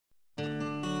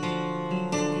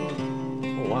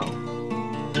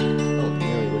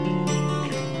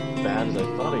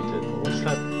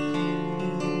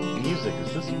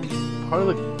Part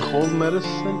of the cold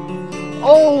medicine?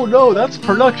 Oh no, that's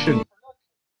production.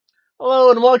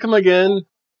 Hello and welcome again.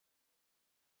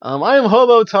 I am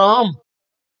Hobo Tom,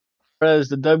 or as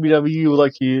the WWE would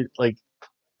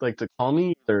like to call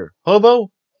me, either Hobo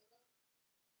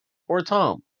or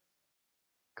Tom,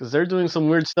 because they're doing some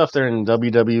weird stuff there in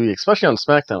WWE, especially on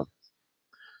SmackDown.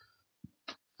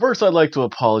 First, I'd like to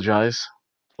apologize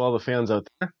to all the fans out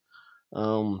there.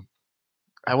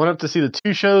 I went up to see the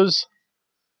two shows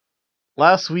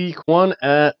last week. One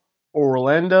at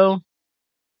Orlando,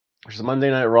 which is Monday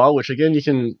Night Raw, which again you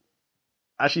can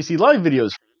actually see live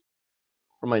videos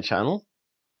from my channel.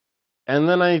 And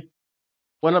then I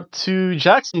went up to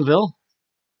Jacksonville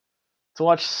to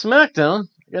watch SmackDown,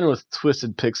 again with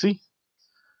Twisted Pixie,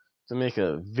 to make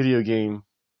a video game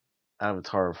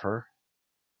avatar of her.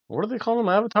 What do they call them?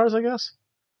 Avatars, I guess?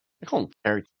 They call them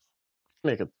characters.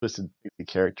 Make a Twisted Pixie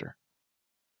character.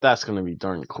 That's going to be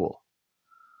darn cool.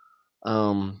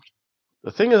 The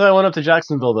thing is, I went up to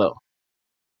Jacksonville, though.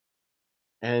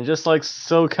 And just like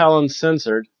SoCal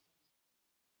Uncensored,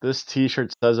 this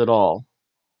t-shirt says it all.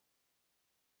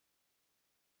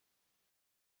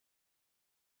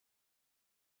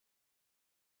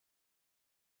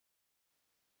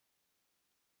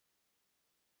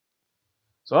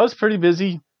 So I was pretty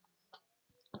busy.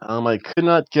 I could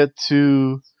not get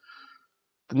to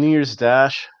the New Year's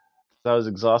Dash. I was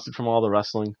exhausted from all the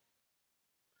wrestling.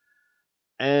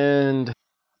 And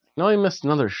no, I missed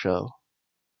another show.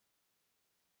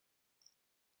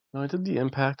 No, I did the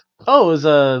Impact. Oh, it was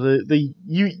the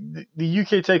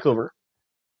UK Takeover.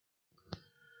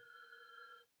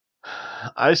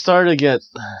 I started to get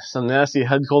some nasty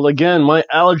head cold again. My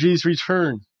allergies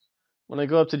return when I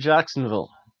go up to Jacksonville.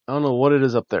 I don't know what it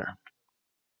is up there,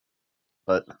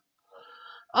 but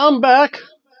I'm back.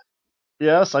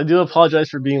 Yes, I do apologize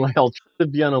for being late. I'll try to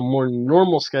be on a more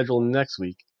normal schedule next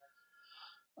week.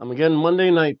 Again,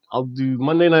 Monday night, I'll do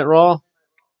Monday Night Raw.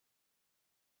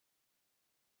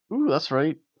 Ooh, that's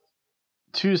right.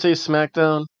 Tuesday,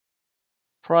 SmackDown.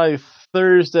 Probably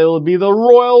Thursday will be the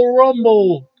Royal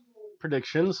Rumble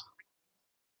predictions.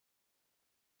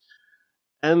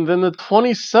 And then the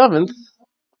 27th,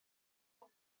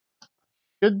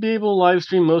 should be able to live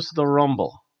stream most of the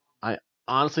Rumble. I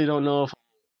honestly don't know if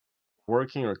I'm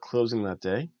working or closing that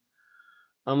day.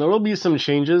 There will be some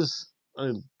changes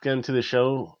again to the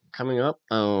show coming up.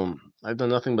 I've done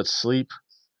nothing but sleep,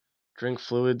 drink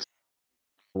fluids,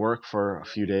 work for a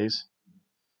few days.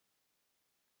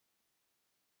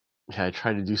 Yeah, I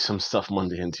tried to do some stuff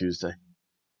Monday and Tuesday.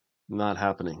 Not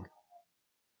happening.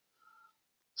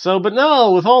 So, but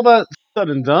now, with all that said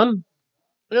and done,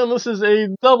 this is a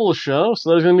double show, so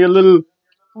there's going to be a little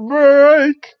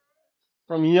break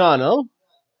from Yano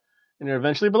in here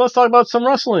eventually, but let's talk about some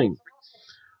wrestling.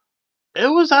 It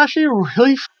was actually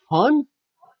really fun,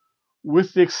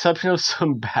 with the exception of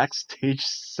some backstage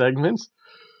segments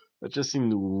that just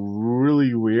seemed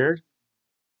really weird.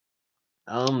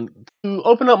 To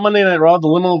open up Monday Night Raw, the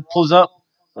limo pulls up.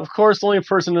 Of course, the only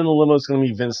person in the limo is going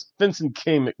to be Vincent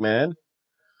K. McMahon.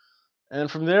 And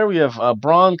from there, we have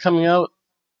Braun coming out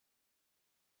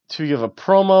to give a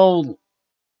promo,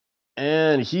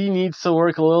 and he needs to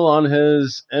work a little on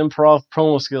his improv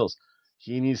promo skills.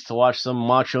 He needs to watch some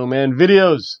Macho Man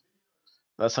videos.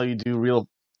 That's how you do real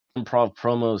improv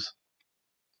promos.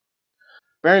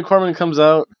 Baron Corbin comes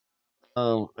out.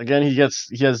 Again, he has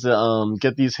to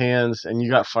get these hands, and you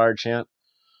got fired chant.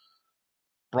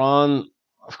 Braun,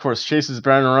 of course, chases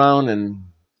Baron around, and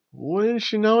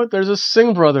wouldn't you know it, there's a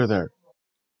Singh brother there.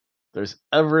 There's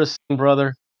ever a Singh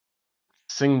brother,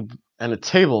 and a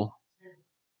table.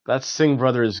 That Singh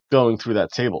brother is going through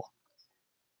that table.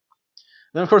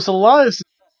 Then, of course, Elias is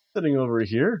sitting over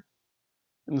here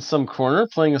in some corner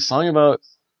playing a song about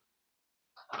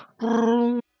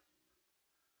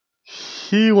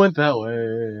he went that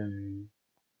way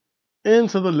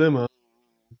into the limo.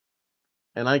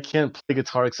 And I can't play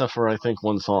guitar except for, I think,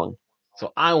 one song.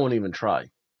 So I won't even try.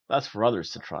 That's for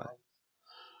others to try.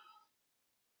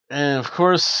 And, of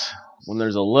course, when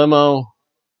there's a limo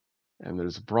and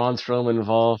there's Braun Strowman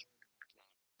involved,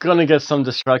 gonna get some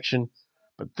destruction.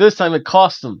 But this time it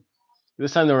cost him.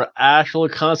 This time there were actual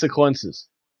consequences.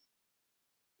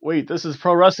 Wait, this is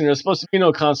pro wrestling. There's supposed to be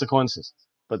no consequences.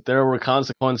 But there were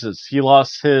consequences. He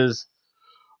lost his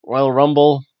Royal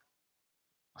Rumble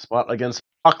spot against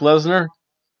Brock Lesnar.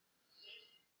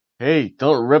 Hey,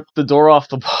 don't rip the door off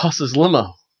the boss's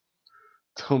limo.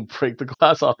 Don't break the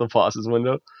glass off the boss's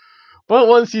window. But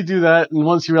once you do that, and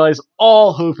once you realize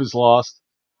all hope is lost,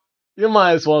 you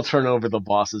might as well turn over the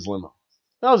boss's limo.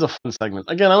 That was a fun segment.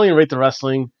 Again, I only rate the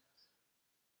wrestling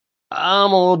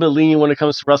I'm a little bit lenient when it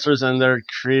comes to wrestlers and their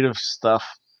creative stuff.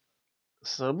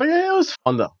 So, but yeah, it was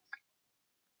fun though.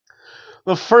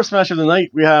 The first match of the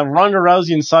night, we have Ronda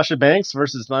Rousey and Sasha Banks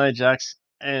versus Nia Jax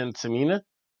and Tamina.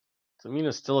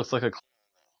 Tamina still looks like a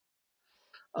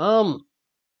um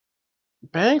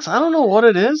Banks. I don't know what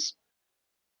it is,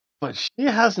 but she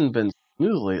hasn't been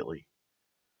smooth lately.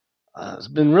 It's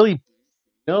been really,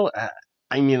 I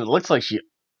mean, it looks like she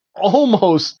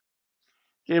almost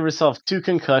gave herself 2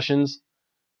 concussions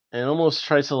and almost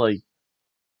tried to like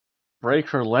break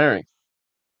her larynx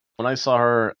when I saw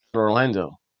her in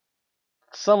Orlando.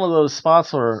 Some of those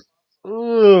spots were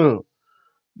ooh,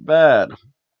 bad.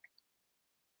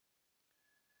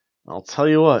 I'll tell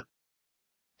you what,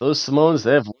 those Samoans,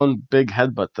 they have one big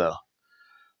headbutt though.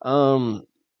 Um,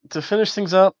 to finish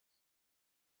things up,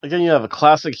 again, you have a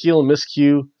classic heel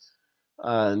miscue.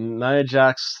 Nia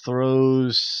Jax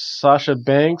throws Sasha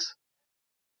Banks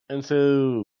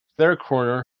into their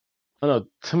corner. Oh no,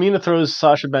 Tamina throws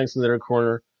Sasha Banks into their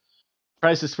corner.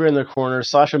 Tries to spear in their corner.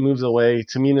 Sasha moves away.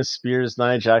 Tamina spears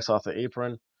Nia Jax off the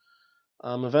apron.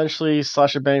 Eventually,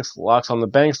 Sasha Banks locks on the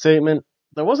bank statement.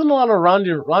 There wasn't a lot of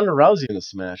Ronda Rousey in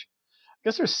this match. I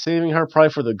guess they're saving her probably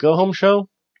for the Go Home show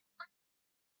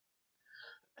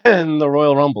and the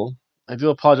Royal Rumble. I do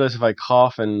apologize if I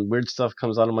cough and weird stuff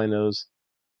comes out of my nose.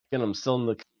 Again, I'm still in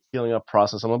the healing up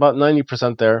process. I'm about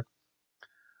 90% there.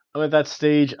 I'm at that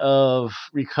stage of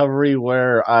recovery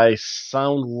where I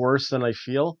sound worse than I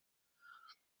feel.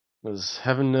 Because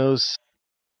heaven knows,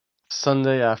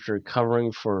 Sunday after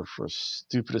covering for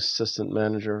stupid assistant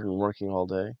manager and working all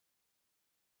day.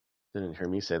 Didn't hear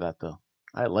me say that though.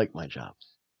 I like my job.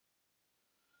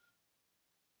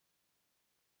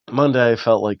 Monday I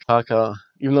felt like caca,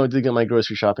 even though I did get my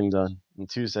grocery shopping done. And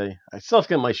Tuesday, I still have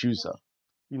to get my shoes though.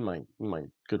 Even my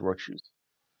good work shoes.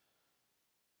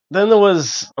 Then there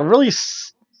was a really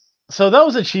so that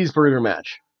was a cheeseburger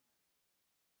match.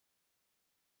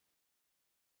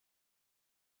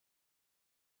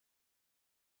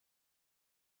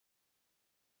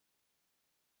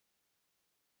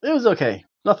 It was okay.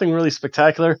 Nothing really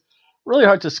spectacular. Really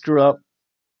hard to screw up.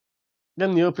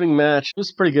 Then the opening match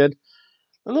was pretty good.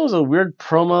 And there was a weird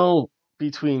promo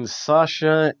between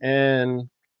Sasha and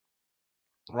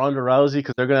Ronda Rousey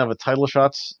because they're gonna have a title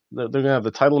shots. They're gonna have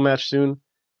the title match soon,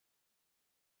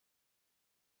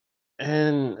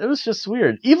 and it was just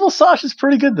weird. Evil Sasha's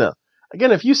pretty good though.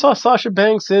 Again, if you saw Sasha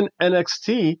Banks in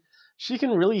NXT, she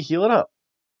can really heal it up.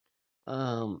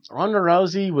 Ronda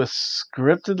Rousey with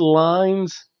scripted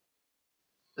lines.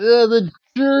 The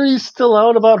jury's still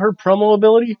out about her promo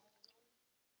ability.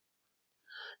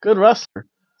 Good wrestler.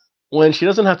 When she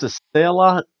doesn't have to say a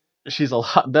lot, she's a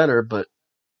lot better. But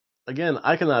again,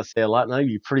 I cannot say a lot, and I'd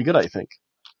be pretty good, I think.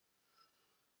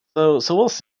 So we'll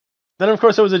see. Then, of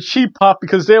course, there was a cheap pop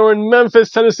because they were in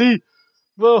Memphis, Tennessee,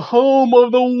 the home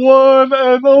of the one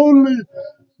and only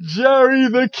Jerry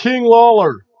the King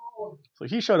Lawler. So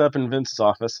he showed up in Vince's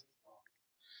office,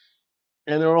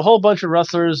 and there were a whole bunch of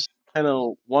wrestlers kind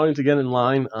of wanting to get in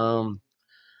line. Again,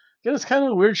 it's kind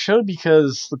of a weird show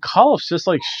because the call-ups just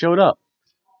like showed up.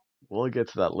 We'll get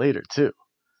to that later too.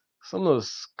 Some of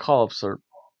those call-ups are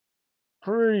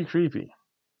pretty creepy.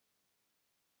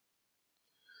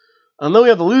 And then we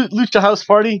have the Lucha House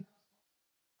Party.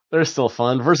 They're still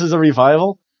fun versus a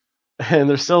Revival, and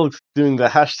they're still doing the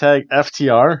hashtag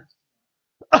FTR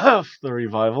of the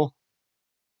Revival.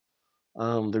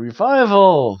 The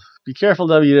Revival. Be careful,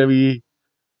 WWE.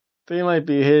 They might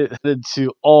be headed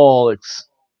to all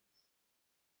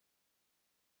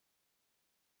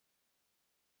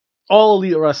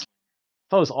elite wrestling.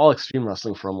 If I was all extreme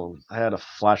wrestling for a moment, I had a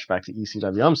flashback to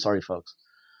ECW. I'm sorry, folks.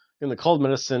 In the cold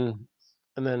medicine,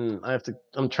 and then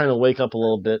I'm trying to wake up a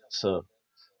little bit, so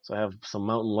I have some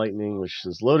Mountain Lightning, which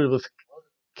is loaded with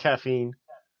caffeine,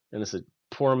 and it's a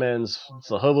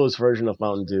Hobo's version of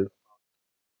Mountain Dew.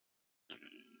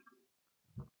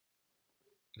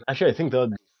 Actually, I think that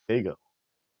would be Fago.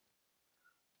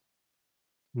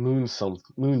 Moon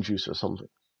juice or something.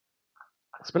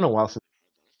 It's been a while since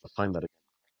I find that again.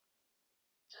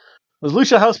 It was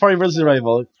Lucha House Party versus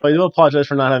Revival. So I do apologize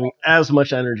for not having as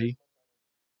much energy.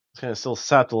 It's kind of still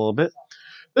sapped a little bit.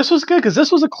 This was good because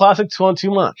this was a classic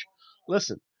 2-on-2 match.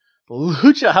 Listen, the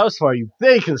Lucha House Party,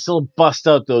 they can still bust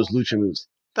out those lucha moves.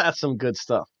 That's some good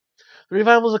stuff. The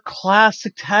Revival is a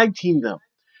classic tag team, though,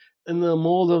 in the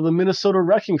mold of the Minnesota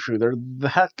Wrecking Crew. They're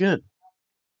that good.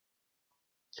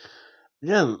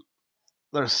 Again,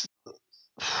 there's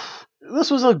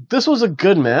this was a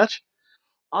good match.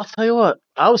 I'll tell you what,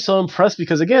 I was so impressed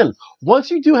because again,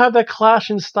 once you do have that clash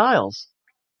in styles,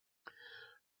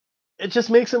 it just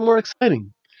makes it more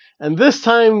exciting. And this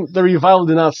time, the Revival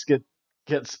did not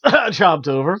gets chopped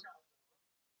over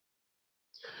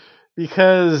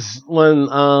because when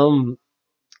I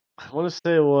want to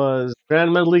say it was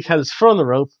Grand Metalik had his foot on the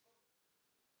rope,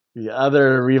 the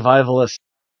other revivalist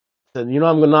said, "You know,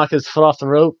 I'm gonna knock his foot off the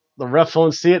rope. The ref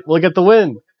won't see it. We'll get the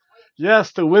win."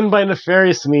 Yes, the win by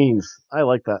nefarious means. I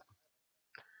like that.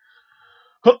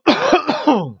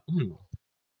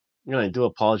 And I do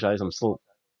apologize. I'm still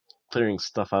clearing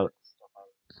stuff out.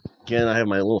 Again, I have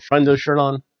my little friendo shirt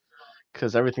on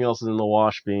because everything else is in the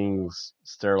wash being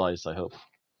sterilized, I hope.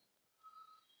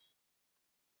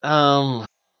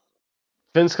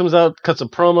 Vince comes out, cuts a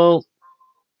promo.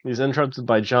 He's interrupted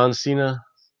by John Cena.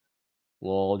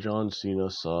 Lol, John Cena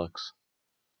sucks.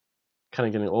 Kind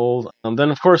of getting old.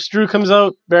 Then, of course, Drew comes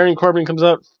out. Baron Corbin comes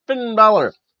out. Finn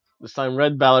Balor. This time,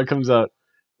 Red Balor comes out.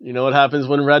 You know what happens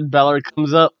when Red Balor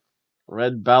comes up?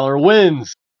 Red Balor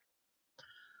wins.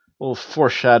 A little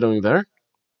foreshadowing there.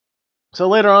 So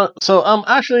later on,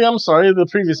 actually, I'm sorry, the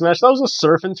previous match, that was a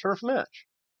surf and turf match.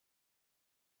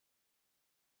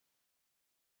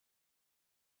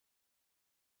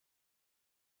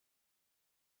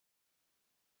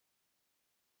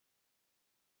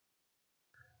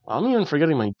 I'm even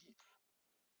forgetting my.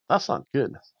 That's not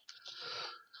good.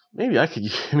 Maybe I could.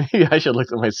 Maybe I should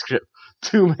look at my script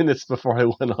 2 minutes before I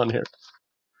went on here.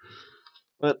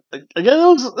 But again,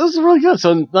 it was really good.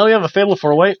 So now we have a Fatal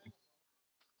 4-Way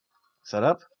set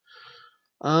up.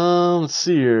 Let's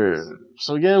see here.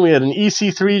 So again, we had an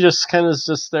EC3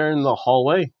 just there in the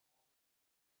hallway.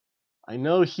 I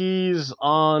know he's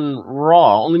on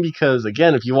Raw only because,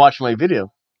 again, if you watch my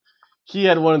video, he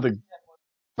had one of the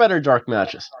better dark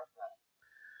matches.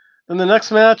 Then the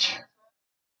next match,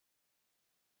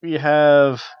 we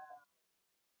have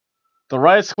the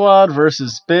Riot Squad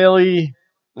versus Bayley,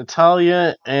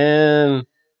 Natalya, and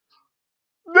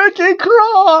Nikki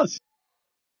Cross.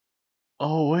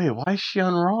 Oh wait, why is she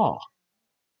on Raw?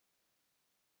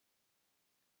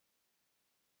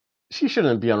 She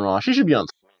shouldn't be on Raw. She should be on.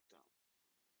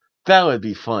 That would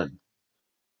be fun.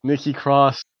 Nikki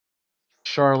Cross,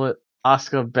 Charlotte,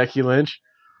 Asuka, Becky Lynch.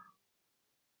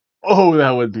 Oh, that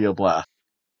would be a blast.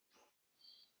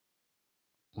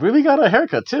 Really got a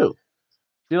haircut too.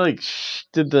 I feel like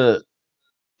did the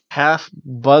half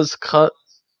buzz cut.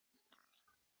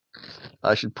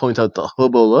 I should point out the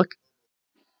hobo look.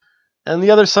 And the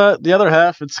other side, the other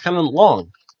half, it's kind of long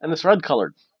and it's red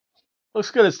colored. Looks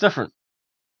good. It's different.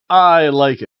 I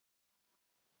like it.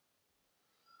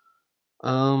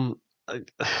 Um, I,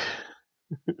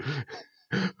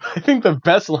 I think the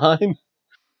best line.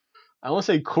 I want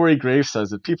to say Corey Graves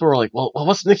says it. People are like, "Well,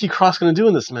 what's Nikki Cross going to do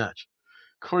in this match?"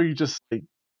 Corey just like,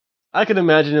 I could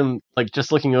imagine him like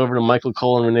just looking over to Michael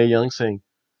Cole and Renee Young saying,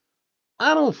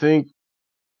 "I don't think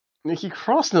Nikki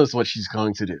Cross knows what she's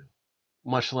going to do,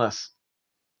 much less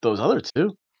those other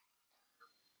two."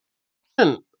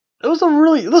 And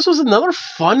this was another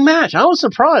fun match. I was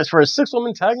surprised for a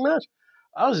 6-woman tag match.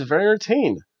 I was very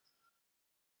entertained.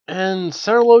 And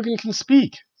Sarah Logan can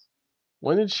speak.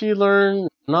 When did she learn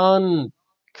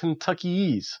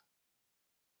non-Kentuckyese?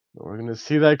 We're gonna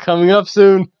see that coming up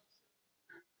soon.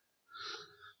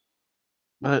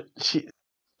 But she,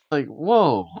 like,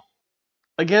 whoa.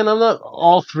 Again, I'm not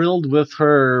all thrilled with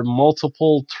her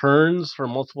multiple turns for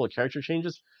multiple character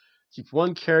changes. Keep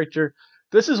one character.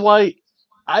 This is why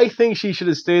I think she should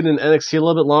have stayed in NXT a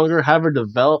little bit longer, have her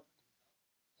develop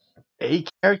a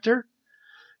character.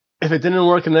 If it didn't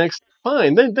work in NXT,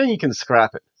 fine. Then you can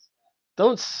scrap it.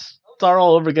 Don't start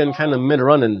all over again, kind of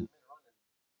mid-run and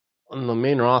on the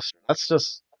main roster. That's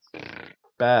just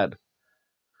bad.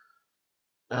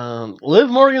 Liv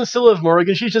Morgan, still Liv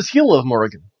Morgan. She's just heel Liv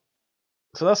Morgan.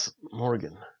 So that's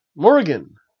Morgan.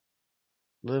 Morgan.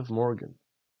 Liv Morgan.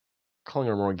 Calling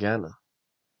her Morgana.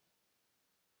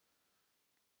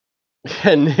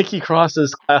 And Nikki Cross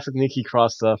is classic Nikki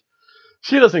Cross stuff.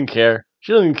 She doesn't care.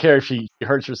 She doesn't care if she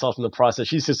hurts herself in the process.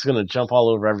 She's just going to jump all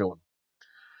over everyone.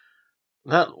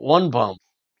 That one bump.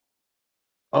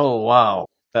 Oh, wow.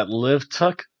 That Liv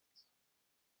took.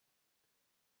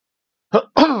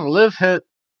 Liv hit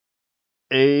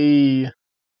a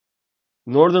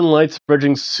Northern Lights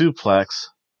bridging suplex.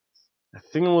 I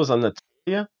think it was on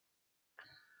Natalya.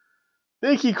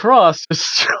 Nikki Cross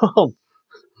just jumped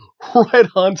right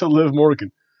onto Liv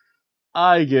Morgan.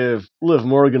 I give Liv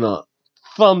Morgan a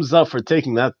thumbs up for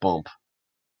taking that bump.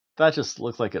 That just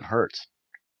looks like it hurt.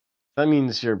 That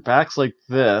means your back's like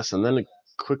this, and then it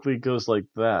quickly goes like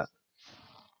that.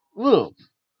 Woo!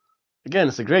 Again,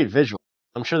 it's a great visual.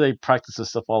 I'm sure they practice this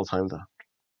stuff all the time, though. I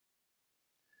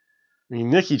mean,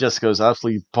 Nikki just goes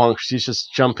absolutely bonkers. She's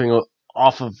just jumping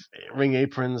off of ring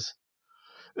aprons.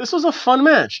 this was a fun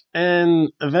match,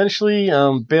 and eventually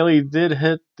Bailey did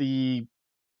hit the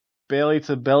Bailey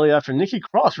to belly after Nikki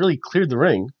Cross really cleared the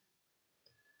ring.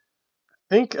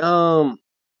 I think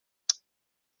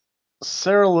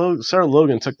Sarah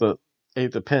Logan took the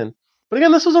pin. But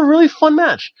again, this was a really fun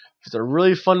match. It's a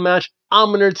really fun match.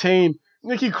 I'm entertained.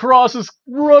 Nikki Cross is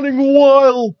running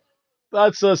wild.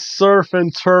 That's a surf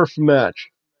and turf match.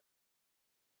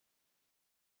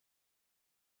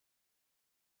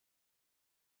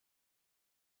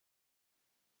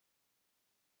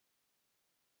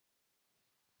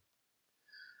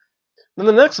 Then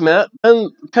the next match, then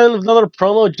kind of another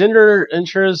promo. Jinder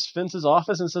enters Vince's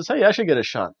office and says, "Hey, I should get a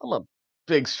shot. I'm a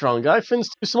big, strong guy. Finn's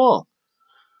too small."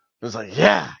 It's like,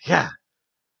 yeah,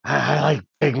 I like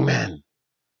big men.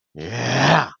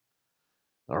 Yeah,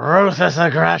 ruthless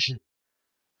aggression.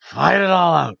 Fight it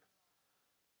all out.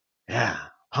 Yeah,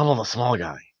 pummel the small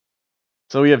guy.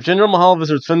 So we have Jinder Mahal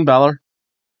versus Finn Balor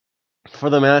for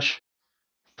the match.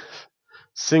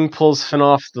 Singh pulls Finn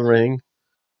off the ring.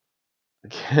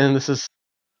 Again, this is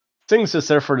Singh's just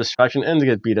there for distraction and to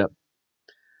get beat up.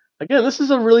 Again, this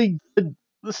is a really good.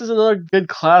 This is another good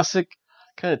classic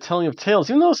kind of telling of tales,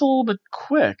 even though it's a little bit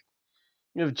quick.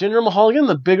 You have Jinder Mahal again,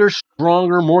 the bigger,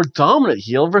 stronger, more dominant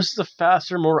heel versus the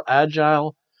faster, more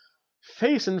agile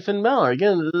face in Finn Balor.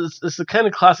 Again, it's the kind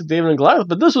of classic David and Goliath,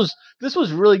 but this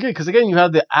was really good because again, you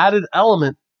have the added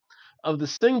element of the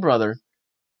Singh brother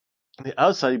on the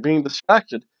outside being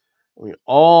distracted. We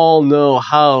all know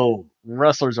how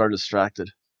wrestlers are distracted.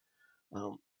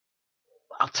 Um,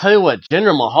 I'll tell you what,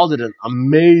 Jinder Mahal did an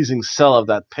amazing sell of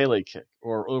that Pele kick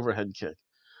or overhead kick.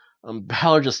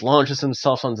 Balor just launches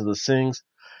himself onto the Singhs.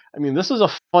 I mean, this was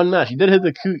a fun match. He did hit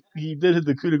the coup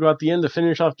de grace at the end to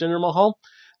finish off Jinder Mahal.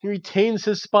 He retains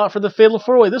his spot for the Fatal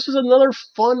 4-Way. This was another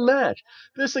fun match.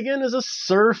 This again is a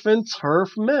surf and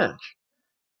turf match.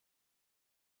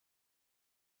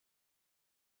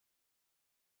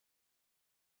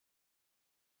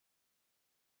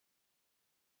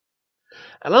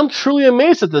 And I'm truly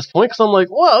amazed at this point because I'm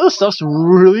like, wow, this stuff's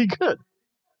really good.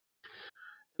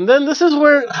 And then this is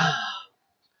where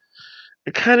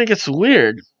it kind of gets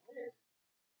weird.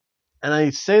 And I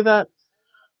say that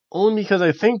only because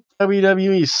I think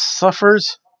WWE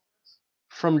suffers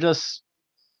from just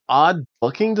odd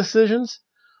booking decisions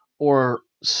or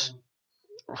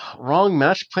wrong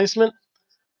match placement.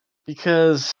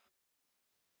 Because,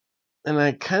 and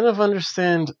I kind of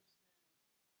understand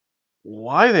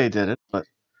why they did it, but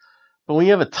when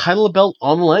you have a title belt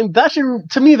on the line, that should,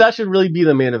 to me, that should really be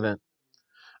the main event.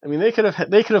 I mean, they could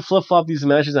have flip flopped these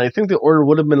matches, and I think the order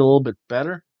would have been a little bit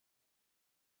better.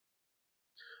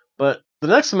 But the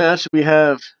next match we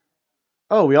have,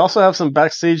 oh, we also have some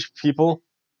backstage people.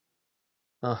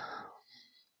 Uh,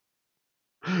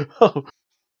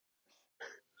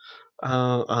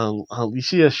 oh, you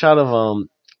see a shot of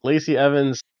Lacey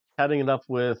Evans chatting it up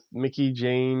with Mickey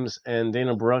James and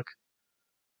Dana Brooke.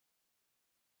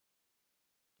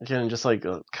 Again, just like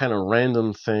a kind of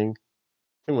random thing.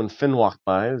 And when Finn walked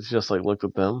by, it's just like looked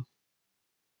at them.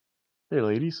 Hey,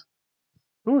 ladies,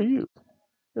 who are you?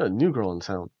 You're a new girl in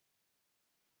town.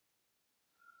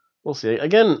 We'll see.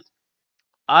 Again,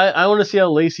 I want to see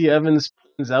how Lacey Evans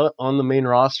pans out on the main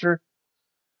roster.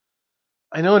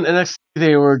 I know in NXT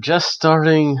they were just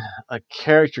starting a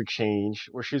character change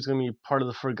where she's going to be part of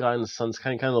the Forgotten Sons,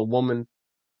 kind of the woman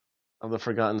of the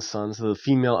Forgotten Sons, so the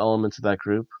female elements of that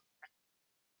group.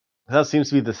 That seems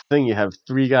to be the thing. You have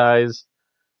three guys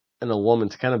and a woman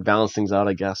to kind of balance things out,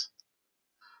 I guess.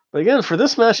 But again, for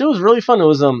this match, it was really fun. It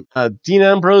was Dean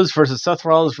Ambrose versus Seth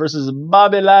Rollins versus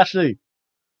Bobby Lashley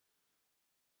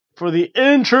for the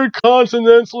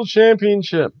Intercontinental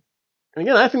Championship. And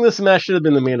again, I think this match should have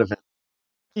been the main event.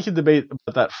 You could debate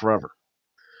about that forever.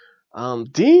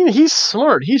 Dean, he's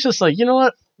smart. He's just like, you know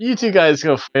what? You two guys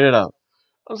go fight it out.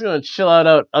 I'm just gonna chill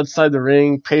out outside the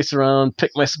ring, pace around,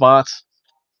 pick my spots.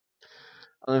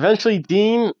 And eventually,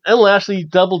 Dean and Lashley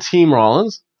double team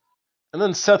Rollins, and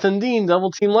then Seth and Dean double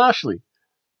team Lashley.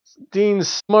 Dean's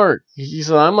smart. He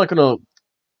said, I'm not gonna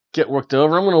get worked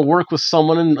over. I'm gonna work with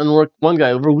someone and work one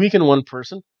guy over, weaken one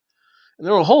person. And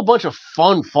there were a whole bunch of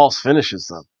fun false finishes,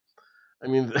 though. I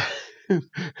mean,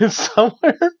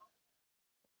 somewhere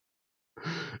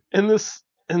in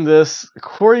this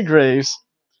Corey Graves,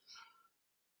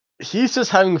 he's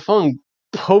just having fun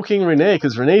poking Renee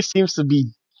because Renee seems to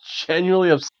be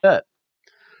genuinely upset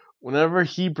whenever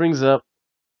he brings up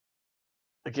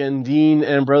again Dean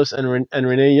Ambrose and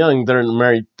Renee Young. They're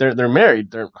married. They're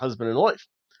married. They're husband and wife.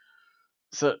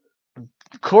 So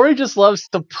Corey just loves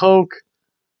to poke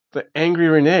the angry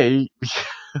Renee.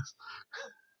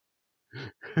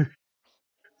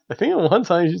 I think at one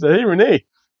time she said, "Hey Renee,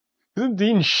 Isn't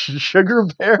Dean Sugar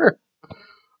Bear?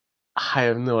 I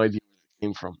have no idea where it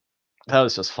came from. That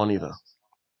was just funny, though.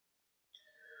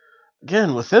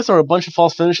 Again, with this or a bunch of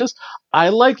false finishes, I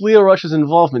like Leo Rush's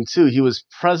involvement, too. He was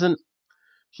present.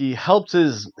 He helped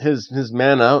his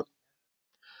man out.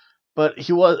 But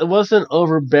it wasn't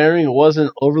overbearing. It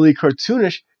wasn't overly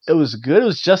cartoonish. It was good. It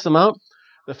was just amount.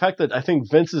 The fact that I think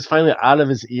Vince is finally out of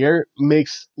his ear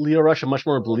makes Leo Rush a much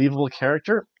more believable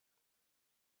character.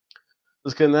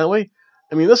 Let's get in that way.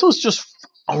 I mean, this was just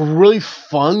a really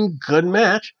fun, good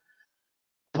match.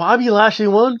 Bobby Lashley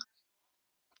won.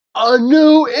 A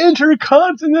new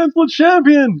Intercontinental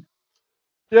Champion.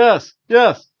 Yes,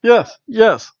 yes, yes,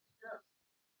 yes.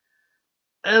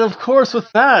 And of course,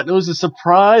 with that, it was a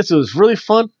surprise. It was really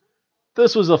fun.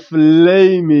 This was a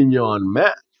filet mignon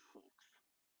match.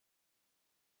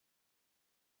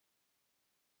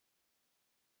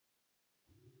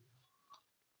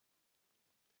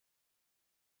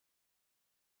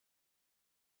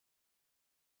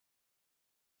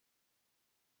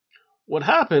 What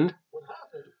happened?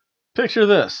 Picture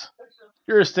this: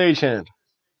 you're a stagehand.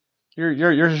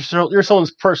 You're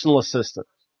someone's personal assistant.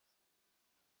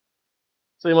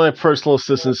 Say my personal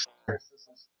assistant.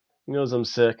 He knows I'm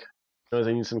sick. He knows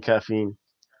I need some caffeine.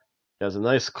 He has a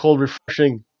nice, cold,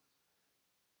 refreshing,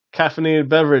 caffeinated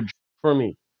beverage for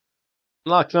me.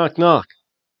 Knock, knock, knock.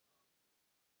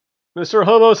 Mr.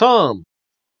 Hobo Tom,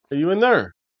 are you in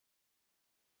there?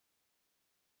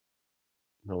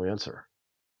 No answer.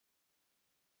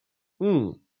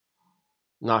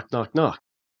 Knock, knock, knock.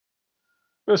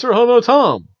 Mr. Hobo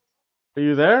Tom, are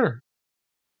you there?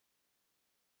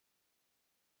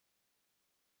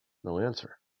 No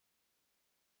answer.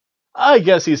 I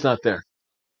guess he's not there.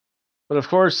 But of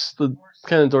course, the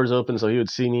kind of door's open, so he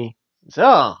would see me. He'd say,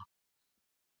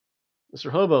 Mr.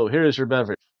 Hobo, here is your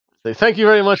beverage. Say, thank you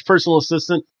very much, personal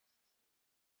assistant.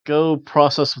 Go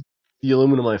process the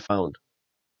aluminum I found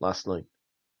last night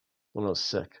when I was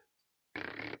sick.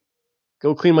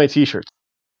 Go clean my t-shirts.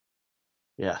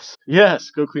 Yes.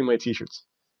 Yes, go clean my t-shirts.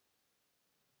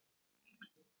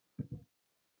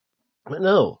 But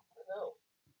no.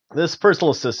 This personal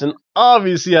assistant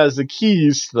obviously has the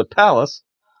keys to the palace.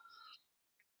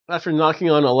 After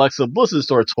knocking on Alexa Bliss's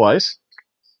door twice.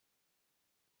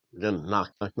 Again,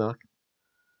 knock, knock, knock.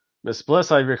 Miss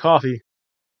Bliss, I have your coffee.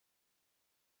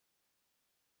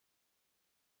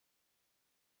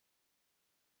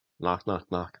 Knock,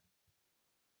 knock, knock.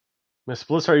 Miss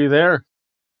Bliss, are you there?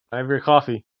 I have your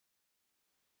coffee.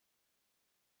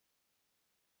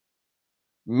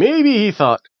 Maybe he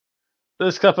thought,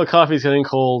 this cup of coffee's getting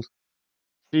cold.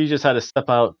 She just had to step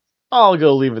out. I'll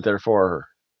go leave it there for her.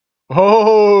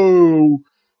 Oh,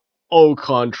 au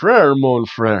contraire, mon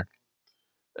frère.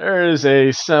 There is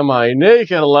a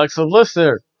semi-naked Alexa Bliss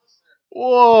there.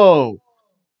 Whoa!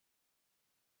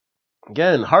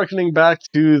 Again, harkening back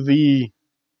to the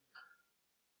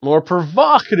more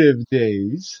provocative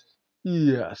days,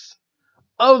 yes,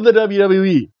 of the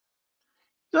WWE.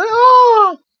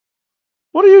 Like,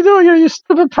 what are you doing here, you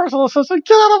stupid personal assistant?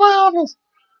 Get out of my office!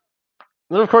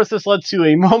 And then, of course, this led to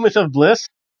a moment of bliss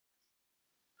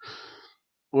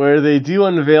where they do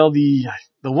unveil the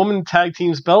woman tag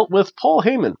team's belt with Paul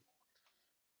Heyman.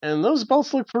 And those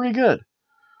belts look pretty good.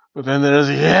 But then there's,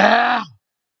 yeah!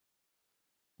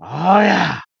 Oh,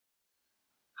 yeah!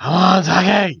 Come on,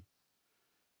 Take!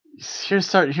 You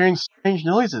start hearing strange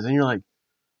noises, and you're like,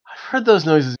 I've heard those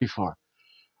noises before.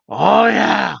 Oh,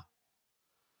 yeah!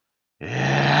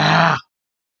 Yeah!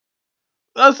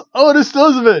 That's Otis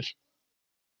Dozovich!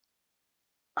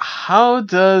 How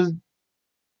does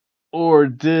or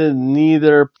did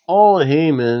neither Paul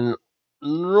Heyman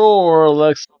nor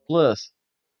Alexa Bliss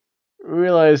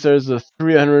realize there's a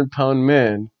 300-pound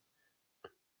man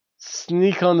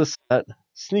sneaking on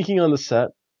the set,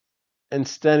 and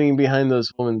standing behind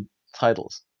those women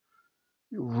titles?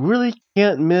 You really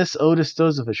can't miss Otis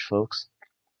Dozovich, folks.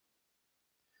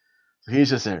 He's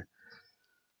just there.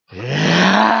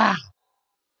 Yeah!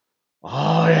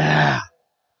 Oh, yeah!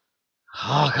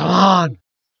 Oh, come on!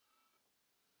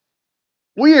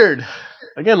 Weird.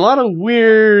 Again, a lot of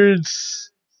weird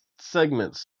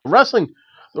segments. The wrestling,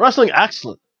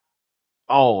 excellent.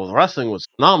 Oh, the wrestling was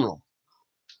phenomenal.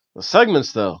 The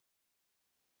segments, though,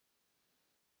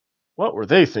 what were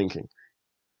they thinking?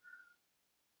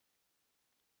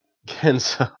 And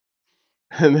so,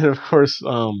 and then of course,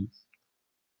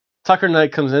 Tucker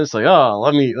Knight comes in. It's like, oh,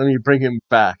 let me bring him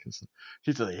back.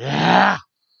 He's like, yeah,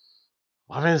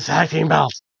 women's tag team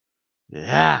belts.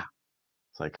 Yeah.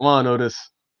 It's like, come on, Otis,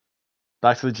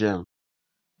 back to the gym.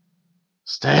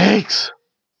 Steaks.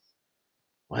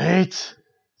 Wait.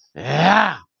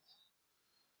 Yeah.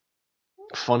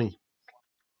 Funny.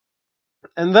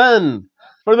 And then,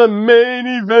 for the main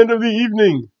event of the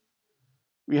evening,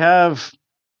 we have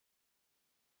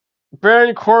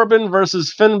Baron Corbin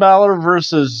versus Finn Balor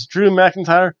versus Drew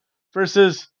McIntyre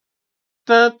versus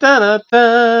da da da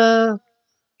da.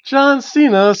 John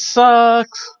Cena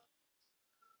sucks.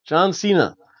 John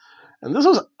Cena. And this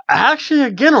was actually,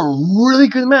 again, a really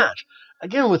good match.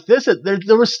 Again, with this,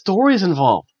 there were stories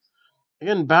involved.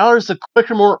 Again, Balor's the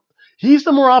quicker, he's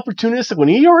the more opportunistic. When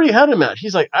he already had a match,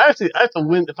 he's like, I have to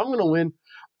win. If I'm going to win,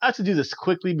 I have to do this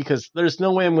quickly because there's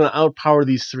no way I'm going to outpower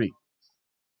these three.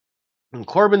 And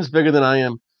Corbin's bigger than I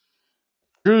am.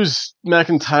 Drew's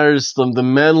McIntyre's the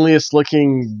manliest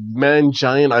looking man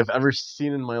giant I've ever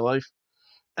seen in my life.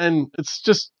 And it's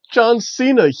just John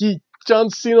Cena. John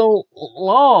Cena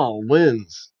Law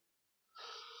wins.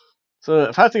 So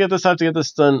if I have to get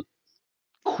this done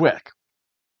quick.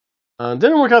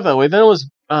 Didn't work out that way. Then it was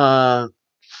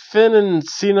Finn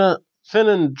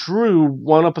and Drew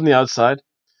one up on the outside.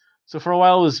 So for a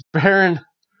while it was Baron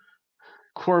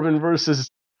Corbin versus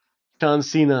John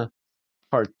Cena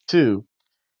part 2.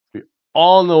 We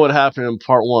all know what happened in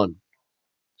part 1.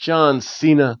 John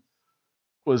Cena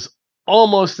was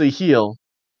almost a heel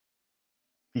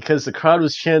because the crowd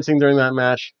was chanting during that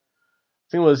match.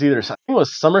 I think it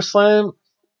was SummerSlam.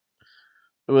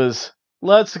 It was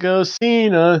 "Let's go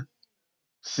Cena.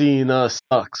 Cena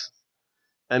sucks."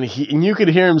 And you could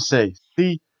hear him say,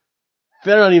 "See,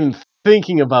 they're not even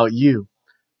thinking about you.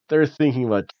 They're thinking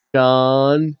about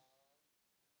John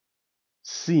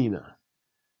Cena."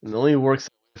 And it only works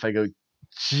if I go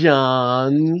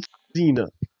John Cena.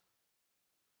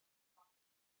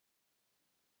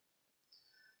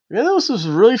 Yeah, this was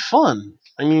really fun.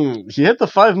 I mean, he hit the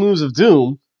 5 moves of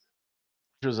doom,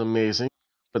 which was amazing.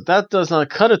 But that does not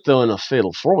cut it, though, in a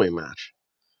fatal 4-way match.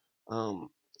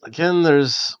 Again,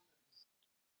 there's...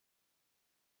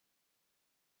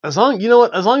 as long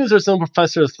as there's no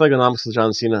Professor of Thugonomics with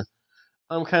John Cena,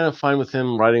 I'm kind of fine with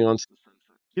him riding on.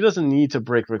 He doesn't need to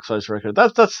break Ric Flair's record.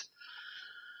 That's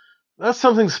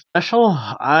something special.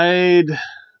 I'd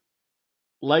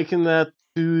liken that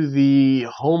to the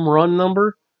home run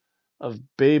number of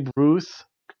Babe Ruth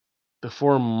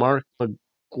before Mark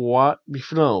McGwire.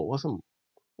 No, it wasn't.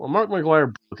 Well, Mark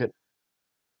McGwire broke it,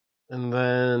 and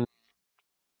then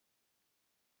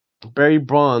Barry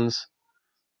Bonds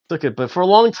took it. But for a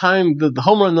long time, the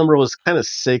home run number was kind of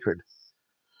sacred.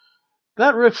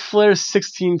 That Ric Flair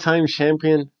 16-time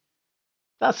champion,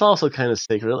 that's also kind of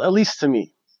sacred, at least to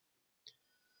me.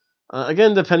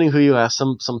 Again, depending who you ask,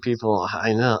 some people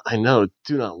I know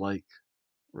do not like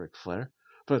Ric Flair,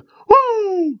 but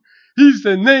woo, he's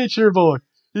the nature boy.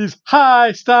 He's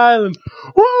high styling,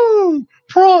 woo,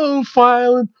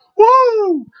 profiling,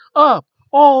 woo, up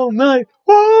all night,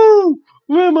 woo,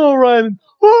 limo riding,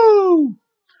 woo,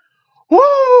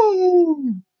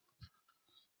 woo.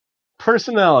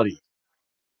 Personality.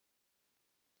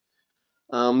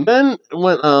 Then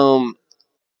went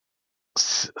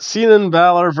Cena and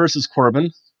Balor versus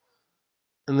Corbin,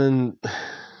 and then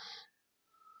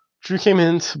Drew came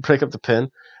in to break up the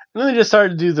pin. And then they just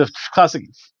started to do the classic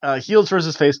heels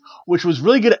versus face, which was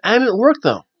really good, and it worked,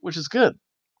 though, which is good.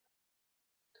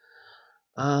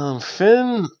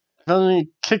 Finn finally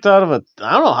kicked out of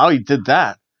I don't know how he did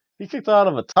that. He kicked out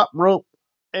of a top rope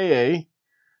AA.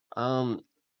 Baron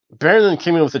then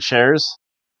came in with the chairs.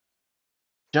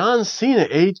 John Cena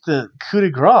ate the coup de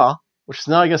grace, which is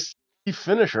now, I guess, the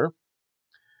finisher.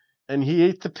 And he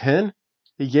ate the pin.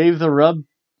 He gave the rub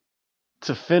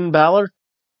to Finn Balor,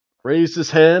 raised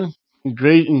his hand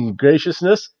in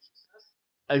graciousness,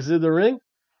 exited the ring,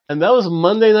 and that was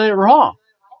Monday Night Raw.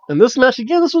 And this match,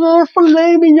 again, this was another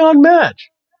filet mignon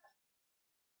match.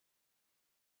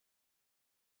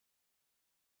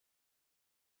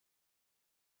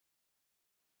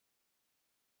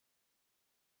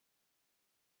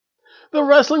 The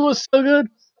wrestling was so good.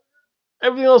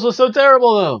 Everything else was so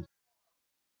terrible,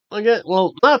 though. Again,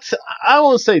 well, I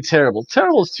won't say terrible.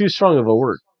 Terrible is too strong of a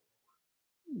word.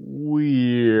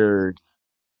 Weird.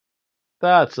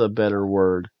 That's a better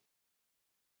word.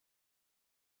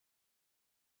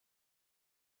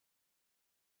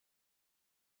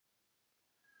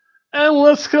 And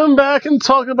let's come back and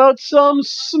talk about some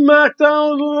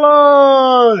SmackDown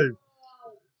Live.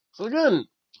 So again,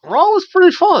 Raw was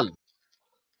pretty fun.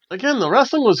 Again, the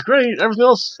wrestling was great. Everything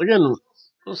else, again,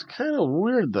 was kind of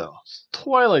weird, though.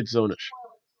 Twilight Zone-ish.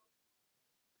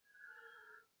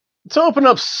 To open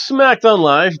up SmackDown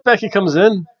Live, Becky comes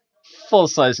in,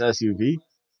 full-size SUV.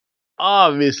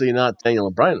 Obviously not Daniel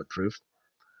Bryan approved.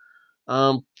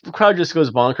 The crowd just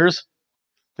goes bonkers.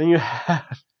 Then you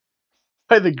have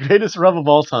by the greatest rub of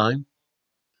all time,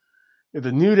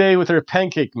 the New Day with her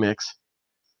pancake mix,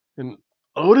 And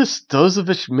Otis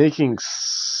Dozovich making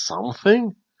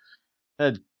something?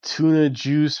 Had tuna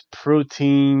juice,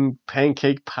 protein,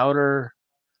 pancake powder.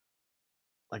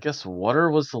 I guess water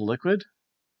was the liquid?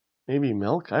 Maybe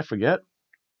milk? I forget.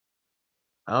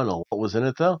 I don't know what was in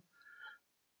it though.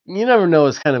 You never know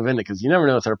what's kind of in it because you never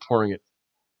know if they're pouring it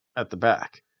at the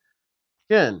back.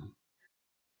 Again,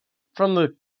 from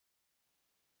the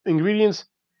ingredients,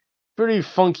 pretty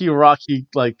funky, rocky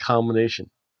like combination.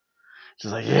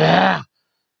 Just like, yeah,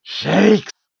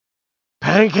 shakes,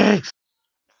 pancakes,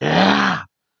 yeah.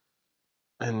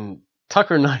 And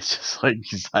Tucker Knight's just like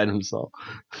beside himself.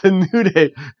 The New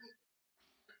Day,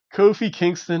 Kofi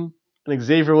Kingston and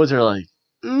Xavier Woods are like,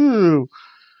 ooh.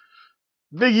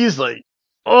 Big E's like,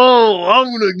 oh, I'm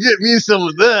gonna get me some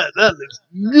of that. That looks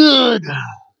good.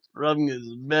 Rubbing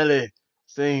his belly,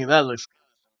 saying that looks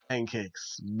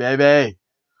pancakes, baby.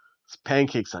 These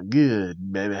pancakes are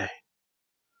good, baby.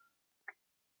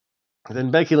 And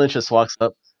then Becky Lynch just walks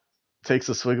up, takes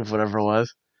a swig of whatever it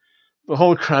was. The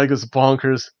whole crowd goes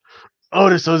bonkers.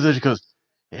 Otis Ozzy goes,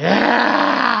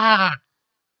 yeah!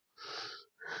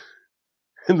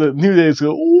 And the New Days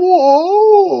go,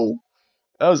 whoa!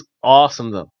 That was awesome,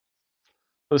 though.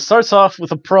 It starts off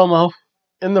with a promo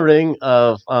in the ring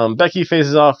of Becky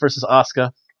faces off versus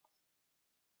Asuka.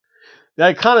 The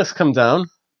Iconics come down,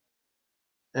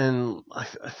 and I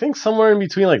think somewhere in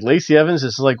between, like Lacey Evans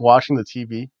is like watching the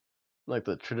TV, like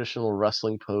the traditional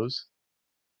wrestling pose.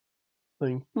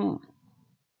 Like,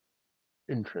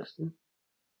 interesting.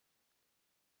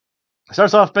 It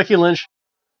starts off Becky Lynch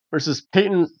versus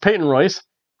Peyton Royce.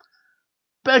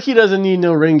 Becky doesn't need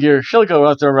no ring gear. She'll go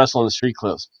out there and wrestle in the street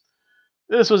clothes.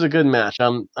 This was a good match.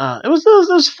 It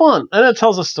was fun, and it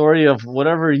tells a story of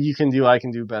whatever you can do, I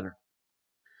can do better.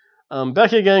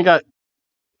 Becky again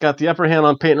got the upper hand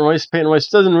on Peyton Royce. Peyton Royce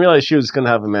doesn't realize she was going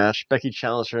to have a match. Becky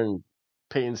challenged her, and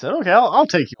Peyton said, "Okay, I'll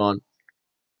take you on.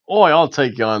 Oh, I'll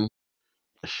take you on,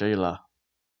 Shayla.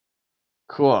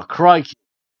 Cool, crikey,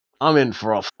 I'm in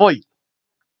for a fight."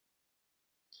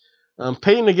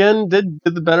 Peyton again did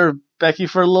the better Becky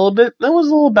for a little bit. That was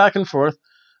a little back and forth.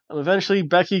 Eventually,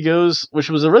 Becky goes, which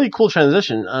was a really cool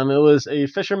transition. It was a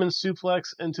fisherman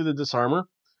suplex into the disarmer.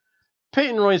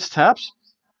 Peyton Royce taps.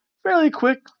 Fairly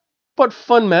quick, but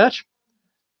fun match.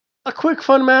 A quick,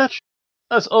 fun match.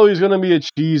 That's always going to be a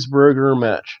cheeseburger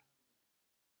match.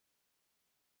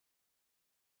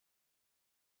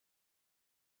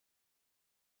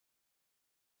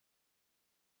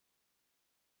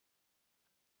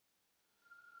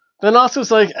 Then Asuka's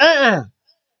like,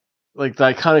 like the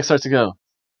Iconic starts to go,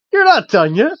 "You're not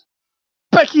done yet.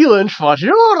 Becky Lynch fought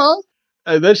you."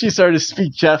 And then she started to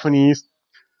speak Japanese.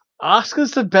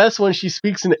 Asuka's the best when she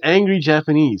speaks in angry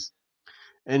Japanese.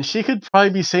 And she could probably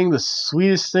be saying the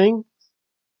sweetest thing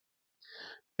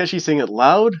because she's saying it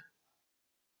loud,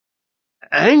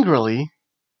 angrily,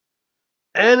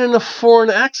 and in a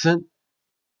foreign accent.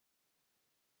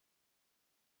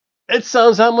 It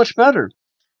sounds that much better.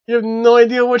 You have no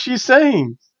idea what she's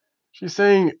saying. She's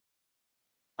saying,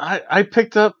 I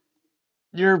picked up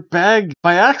your bag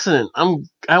by accident. I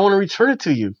want to return it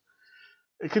to you.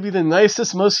 It could be the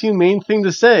nicest, most humane thing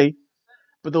to say,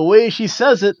 but the way she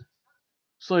says it,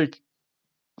 it's like,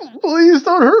 please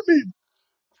don't hurt me.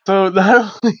 So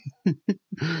not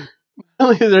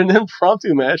only is there an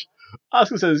impromptu match,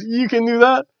 Asuka says, you can do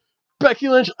that. Becky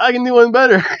Lynch, I can do one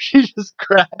better. She just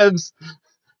grabs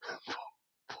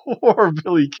poor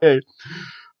Billy Kay.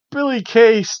 Billy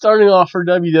Kay starting off her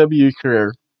WWE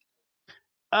career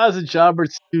as a jobber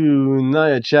to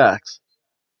Nia Jax.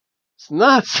 It's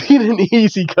not been an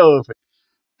easy go of it.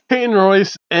 Peyton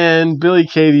Royce and Billy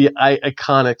Kay, the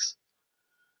Iconics,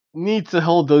 need to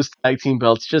hold those tag team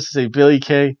belts just to say, Billy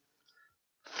Kay,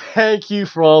 thank you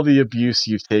for all the abuse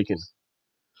you've taken.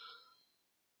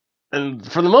 And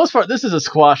for the most part, this is a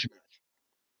squash match.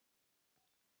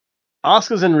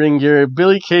 Asuka's in ring gear,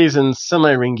 Billy Kay's in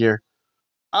semi-ring gear.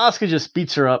 Asuka just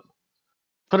beats her up,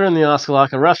 put her in the Asuka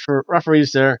lock, and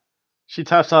referee's there. She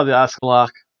taps out of the Asuka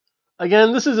lock.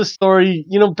 Again, this is a story,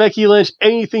 Becky Lynch,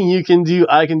 anything you can do,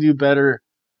 I can do better.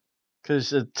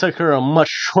 Because it took her a much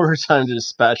shorter time to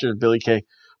dispatch of Billy Kay.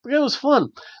 But again, it was fun.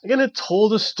 Again, it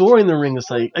told a story in the ring. It's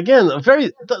like, again,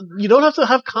 you don't have to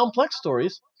have complex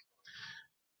stories.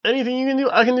 Anything you can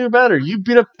do, I can do better. You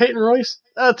beat up Peyton Royce?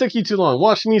 That took you too long.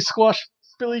 Watch me squash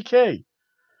Billy Kay.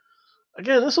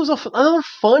 Again, this was another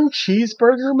fun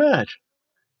cheeseburger match.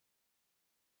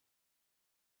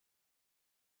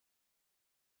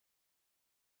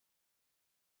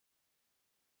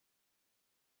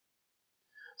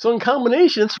 So in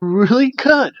combination, it's really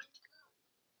good.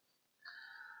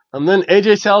 And then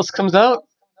AJ Styles comes out.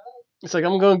 It's like,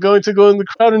 I'm going to go in the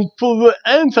crowd and pull the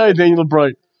anti-Daniel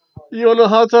Bryan. You want a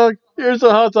hot dog? Here's a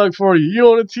hot dog for you. You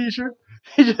want a t-shirt?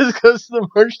 He just goes to the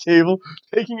merch table,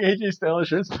 taking AJ Styles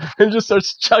shirts, and just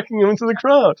starts chucking them into the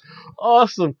crowd.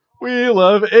 Awesome. We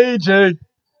love AJ.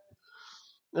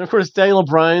 And of course, Daniel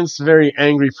Bryan's a very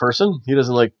angry person. He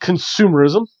doesn't like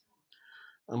consumerism.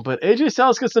 But AJ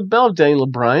Styles gets the belt of Daniel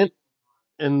Bryan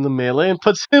in the melee and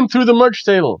puts him through the merch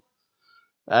table.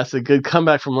 That's a good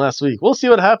comeback from last week. We'll see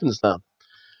what happens now.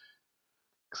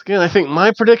 Because again, I think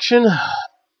my prediction, the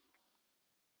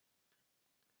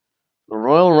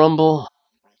Royal Rumble,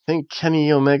 I think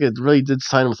Kenny Omega really did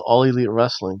sign with All Elite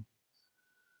Wrestling.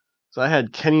 So I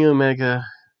had Kenny Omega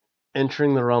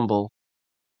entering the Rumble,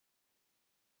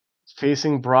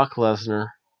 facing Brock Lesnar.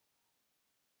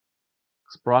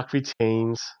 Brock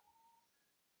retains.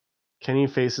 Kenny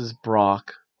faces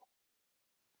Brock.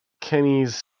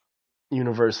 Kenny's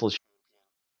Universal Champion.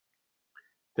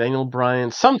 Daniel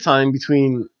Bryan, sometime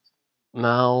between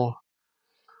now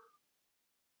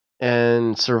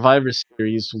and Survivor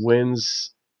Series,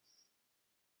 wins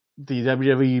the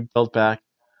WWE belt back.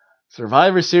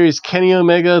 Survivor Series, Kenny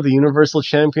Omega, the Universal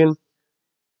Champion,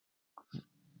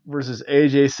 versus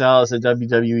AJ Styles, the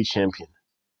WWE Champion.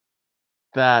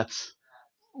 That's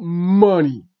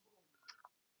money.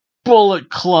 Bullet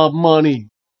Club money.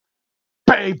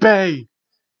 Baby.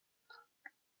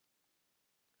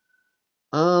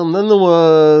 Then there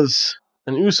was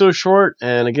an Uso short,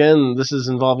 and again, this is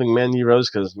involving Mandy Rose,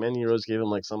 because Mandy Rose gave him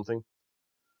like something.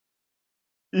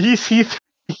 EC3,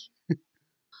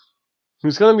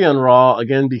 who's going to be on Raw,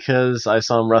 again, because I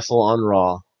saw him wrestle on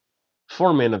Raw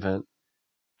for main event.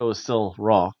 It was still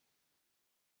Raw.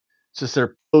 It's just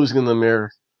they're posing in the mirror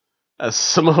as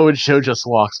Samoa Joe just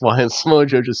walks by, and Samoa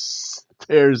Joe just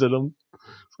stares at him.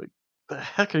 It's like, the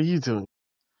heck are you doing?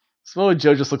 Samoa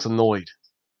Joe just looks annoyed.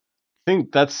 I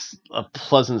think that's a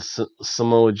pleasant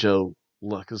Samoa Joe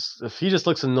look. Because if he just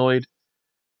looks annoyed,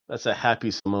 that's a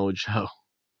happy Samoa Joe.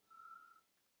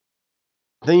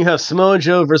 Then you have Samoa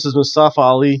Joe versus Mustafa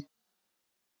Ali.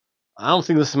 I don't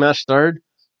think this match started.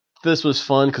 This was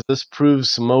fun because this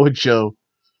proves Samoa Joe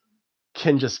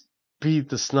can just beat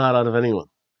the snot out of anyone.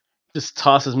 Just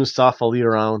tosses Mustafa Ali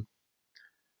around.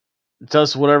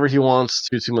 Does whatever he wants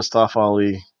to Mustafa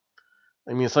Ali.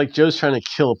 I mean, it's like Joe's trying to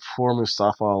kill poor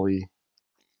Mustafa Ali.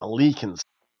 Ali can.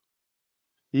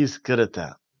 He's good at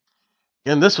that.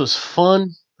 And this was fun.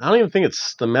 I don't even think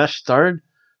it's the match started.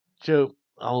 Joe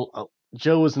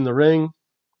was in the ring.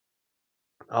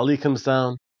 Ali comes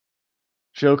down.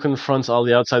 Joe confronts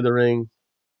Ali outside the ring.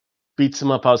 Beats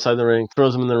him up outside the ring.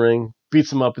 Throws him in the ring.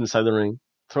 Beats him up inside the ring.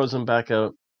 Throws him back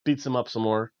out. Beats him up some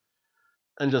more.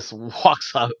 And just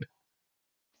walks out.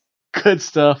 Good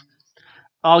stuff.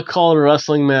 I'll call it a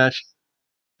wrestling match.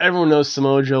 Everyone knows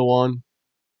Samoa Joe won.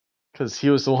 Because he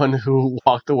was the one who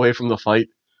walked away from the fight.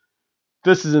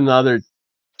 This is another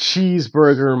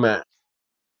cheeseburger match.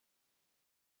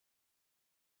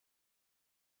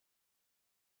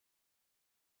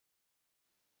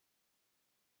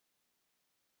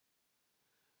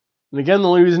 And again, the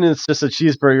only reason it's just a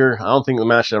cheeseburger, I don't think the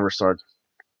match ever started.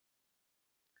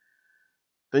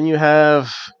 Then you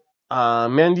have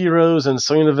Mandy Rose and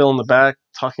Sonya Deville in the back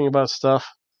talking about stuff.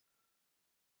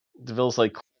 Deville's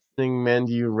like questioning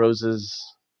Mandy Rose's.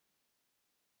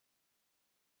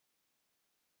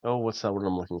 Oh, what's that word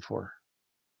I'm looking for?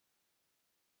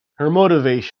 Her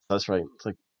motivation. That's right. It's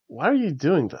like, why are you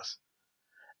doing this?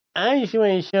 I just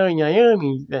want to show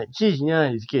Naomi that she's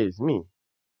not as good as me.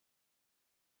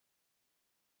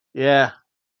 Yeah,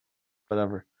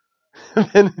 whatever.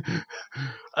 And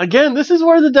again, this is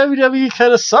where the WWE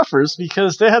kind of suffers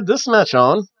because they had this match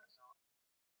on,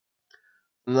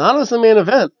 not as the main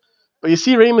event, but you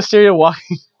see Rey Mysterio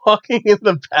walking in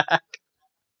the back,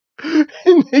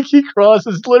 and Nikki Cross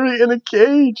is literally in a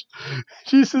cage.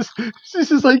 She's just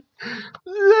like,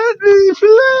 let me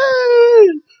play.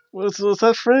 What's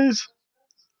that phrase?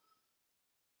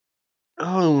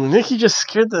 Oh, Nikki just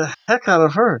scared the heck out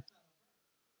of her.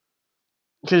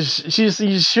 Because you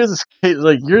just hear this,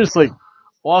 like, you're just like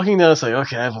walking down, it's like,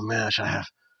 okay, I have a match, I have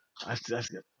to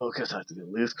get focused, I have to get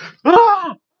loose.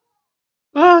 Ah!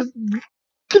 Ah!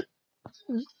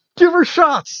 Give her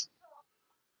shots!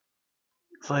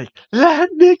 It's like, let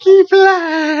Nikki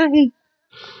play!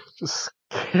 Just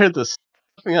scared the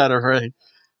stuffing out of her.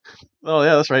 Oh,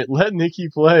 yeah, that's right, let Nikki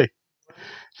play.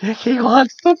 Nikki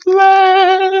wants to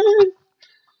play!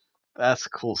 That's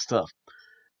cool stuff.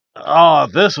 Oh,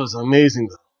 this was amazing,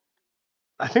 though.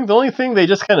 I think the only thing they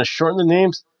just kind of shortened the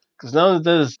names, because now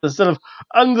there's instead of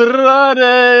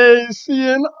Andrade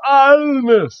Cien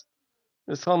Almas,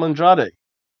 it's called Andrade.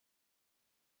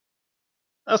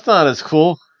 That's not as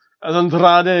cool as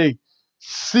Andrade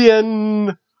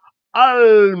Cien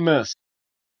Almas.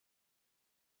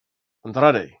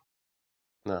 Andrade.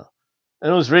 No.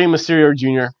 And it was Rey Mysterio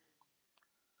Jr.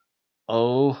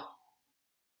 OMG.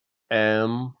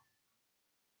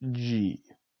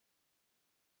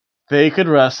 They could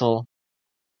wrestle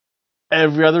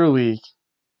every other week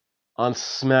on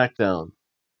SmackDown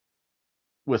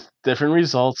with different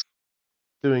results,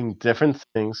 doing different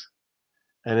things,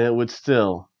 and it would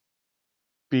still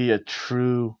be a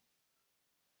true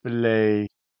filet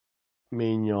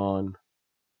mignon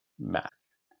match.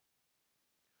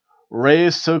 Ray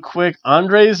is so quick.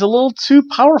 Andre is a little too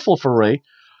powerful for Ray.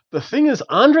 The thing is,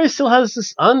 Andre still has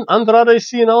this. Andrade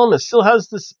Cien Almas still has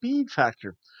the speed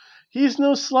factor. He's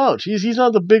no slouch. He's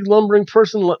not the big lumbering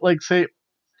person like say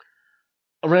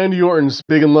Randy Orton's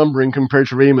big and lumbering compared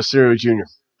to Rey Mysterio Jr.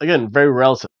 Again, very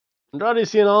relative. Andrade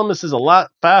Cien Almas is a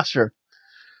lot faster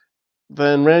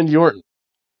than Randy Orton.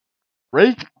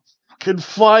 Ray could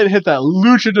fly and hit that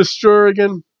Lucha Destroyer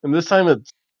again, and this time it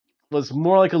was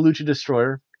more like a Lucha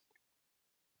Destroyer.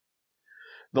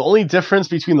 The only difference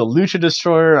between the Lucha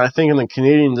Destroyer, I think, and the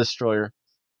Canadian Destroyer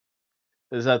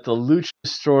is that the Lucha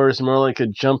Destroyer is more like a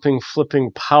jumping,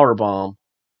 flipping power bomb,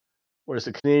 whereas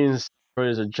the Canadian Destroyer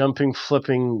is a jumping,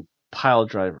 flipping pile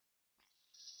driver.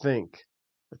 Think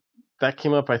that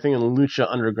came up, I think, in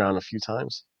Lucha Underground a few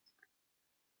times.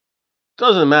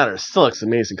 Doesn't matter. It still looks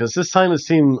amazing because this time it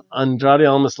seemed Andrade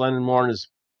almost landed more on his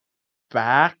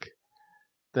back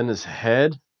than his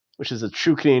head, which is a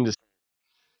true Canadian Destroyer.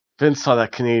 Vince saw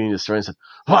that Canadian Destroyer and said,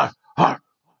 "What? What?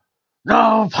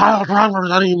 No pile drivers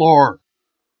anymore!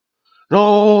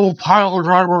 No pile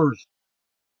drivers!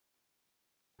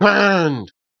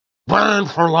 Banned!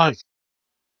 Banned for life!"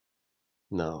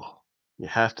 No. You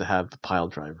have to have the pile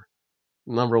driver.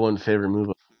 Number one favorite move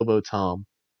of Hobo Tom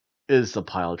is the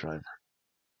pile driver.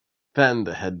 Then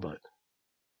the headbutt.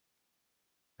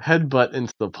 Headbutt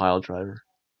into the pile driver.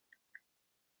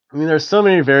 I mean, there's so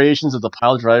many variations of the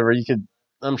pile driver.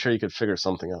 I'm sure you could figure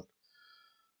something out.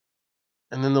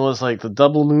 And then there was like the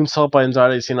double moonsault by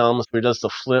Andrade Cien Almas, where he does the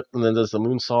flip and then does the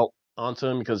moonsault onto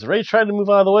him because Ray tried to move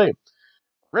out of the way.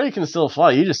 Ray can still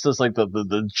fly. He just does like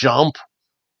the jump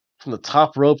from the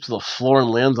top rope to the floor and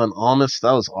lands on Almas.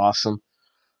 That was awesome.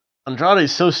 Andrade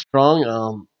is so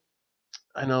strong.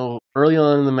 I know early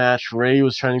on in the match, Ray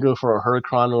was trying to go for a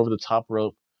hurricane over the top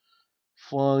rope,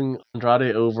 flung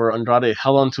Andrade over. Andrade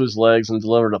held onto his legs and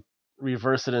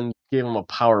reversed it and gave him a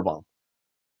power bomb.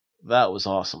 That was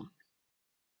awesome.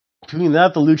 Between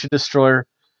that, the Lucha Destroyer,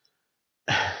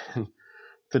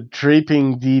 the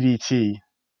draping DDT,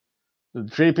 the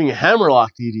draping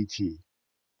hammerlock DDT.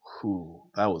 Ooh,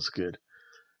 that was good.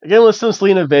 Again, with some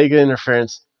Selena Vega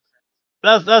interference.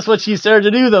 That's what she's there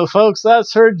to do, though, folks.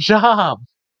 That's her job.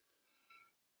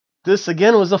 This,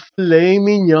 again, was a filet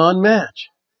mignon match.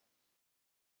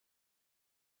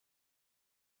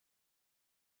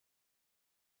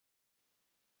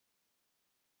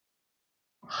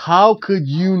 How could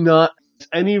you not, as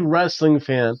any wrestling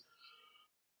fan,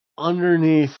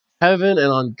 underneath heaven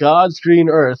and on God's green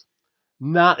earth,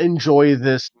 not enjoy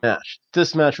this match?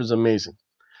 This match was amazing.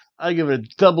 I give it a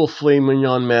double filet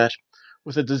mignon match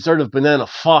with a dessert of banana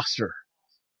Foster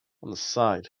on the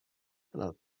side. And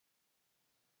a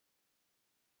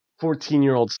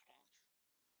 14-year-old,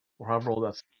 or however old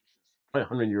that's,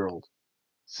 probably 100-year-old,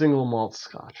 single malt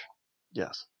scotch.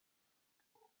 Yes.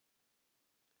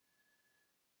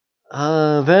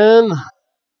 Then,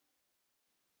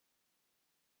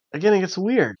 again, it gets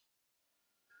weird.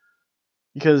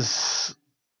 Because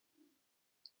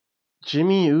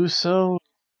Jimmy Uso,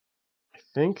 I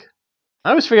think? I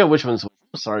always forget which one's which.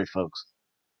 I'm sorry, folks.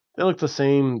 They look the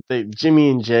same. Jimmy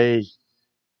and Jay.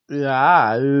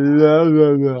 Yeah.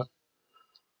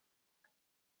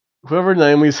 Whoever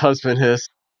Naomi's husband is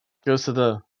goes to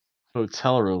the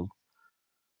hotel room.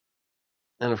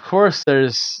 And of course,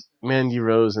 there's Mandy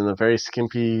Rose in a very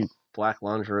skimpy black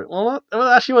lingerie. Well,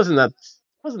 actually, wasn't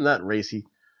that racy.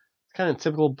 Kind of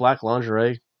typical black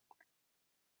lingerie.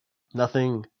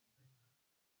 Nothing.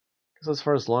 Because as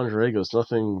far as lingerie goes,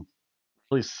 nothing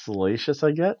really salacious.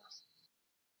 I get.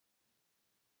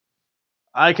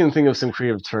 I can think of some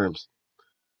creative terms.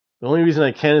 The only reason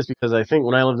I can is because I think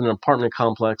when I lived in an apartment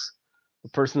complex, the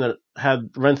person that had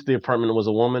rented the apartment was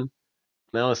a woman.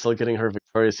 Now is still getting her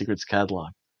Victoria's Secrets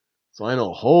catalog. So I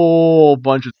know a whole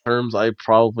bunch of terms I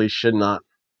probably should not.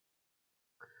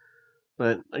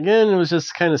 But again, it was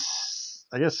just kind of,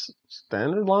 I guess,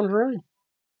 standard lingerie.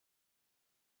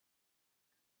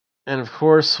 And of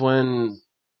course, when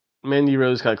Mandy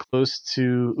Rose got close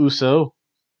to Uso,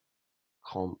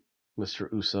 call him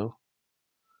Mr. Uso,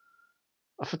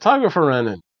 a photographer ran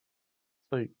in.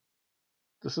 Like,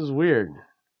 this is weird.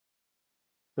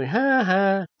 Like, ha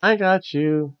ha, I got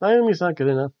you. Naomi's not good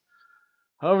enough.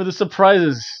 However, the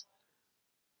surprises.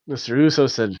 Mr. Uso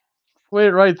said, wait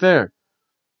right there.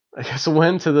 I guess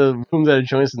went to the room that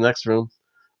adjoins the next room.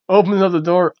 Opens up the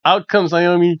door. Out comes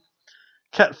Naomi.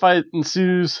 Catfight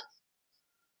ensues.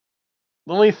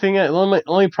 The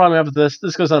only problem after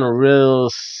this goes on a real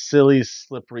silly,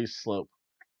 slippery slope.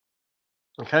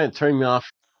 It kind of turned me off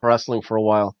wrestling for a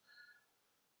while.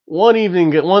 One evening,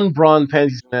 get one bra and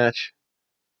panties match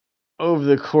over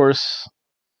the course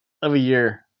of a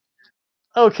year.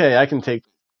 Okay, I can take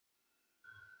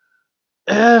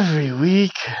every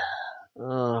week.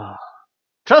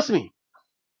 Trust me,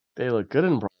 they look good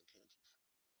in bra.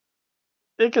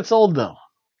 It gets old though.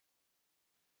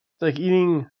 It's like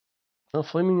eating. No,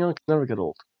 flaming young can never get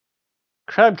old.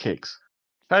 Crab cakes.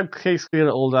 Crab cakes get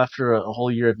old after a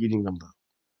whole year of eating them though.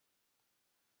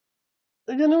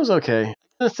 Again, it was okay.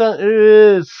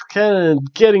 It's kind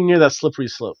of getting near that slippery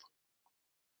slope.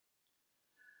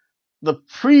 The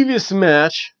previous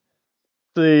match,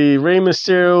 the Rey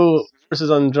Mysterio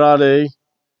versus Andrade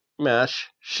match,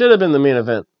 should have been the main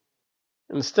event.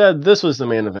 Instead, this was the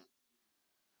main event.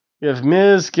 You have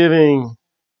Miz giving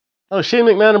Shane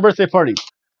McMahon a birthday party.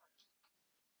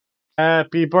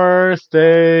 Happy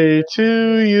birthday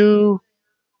to you.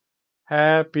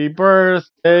 Happy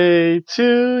birthday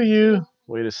to you.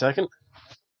 Wait a second.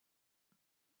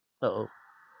 Uh-oh.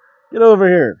 Get over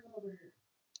here.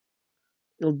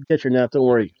 You'll get your nap, don't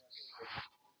worry.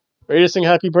 Ready to sing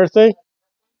happy birthday?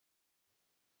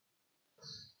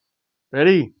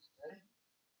 Ready?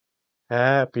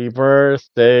 Happy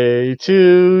birthday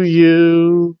to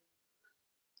you.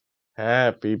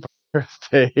 Happy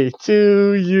birthday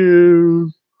to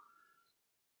you.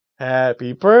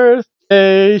 Happy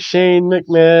birthday, Shane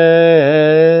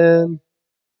McMahon.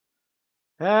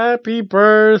 Happy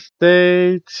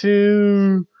birthday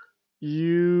to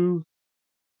you.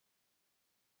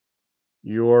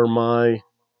 You're my...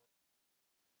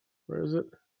 Where is it?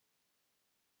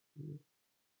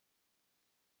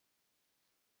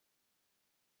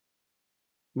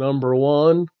 Number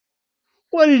one.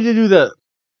 Why did you do that?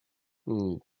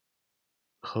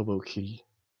 Hobo kitty.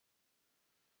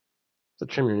 To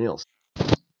trim your nails.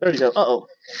 There you go. Uh-oh.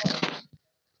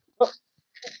 Oh,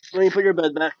 let me put your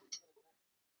bed back.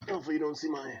 Hopefully you don't see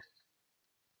my...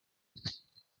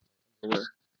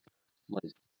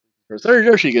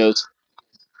 There she goes.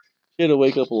 She had to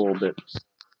wake up a little bit.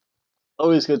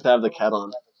 Always good to have the cat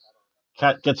on.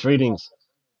 Cat gets ratings.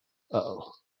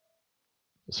 Uh-oh.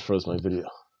 Just froze my video.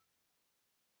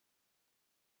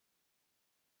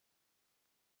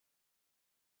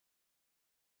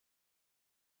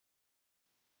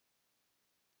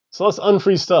 So let's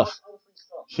unfreeze stuff.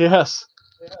 Yes.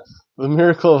 The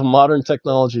miracle of modern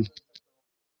technology.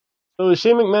 So it was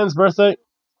Shane McMahon's birthday.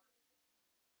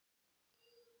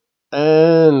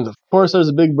 And of course there's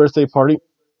a big birthday party.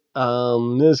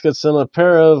 Miz gets him a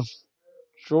pair of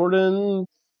Jordan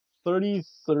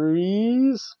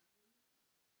 33s.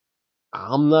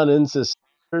 I'm not into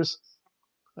sneakers.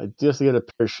 I do have to get a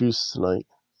pair of shoes tonight.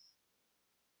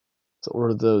 To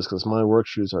order those because my work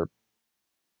shoes are...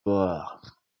 Ugh.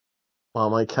 Wow,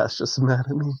 my cat's just mad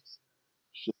at me.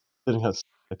 She's sitting outside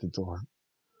the door.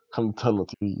 I'm done with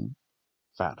you, you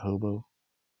fat hobo.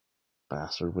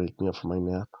 Bastard, wake me up from my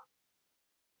nap.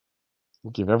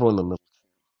 Give everyone the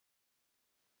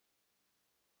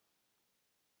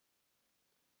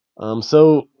middle.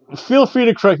 So feel free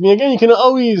to correct me. Again, you can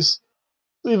always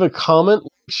leave a comment,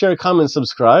 share a comment,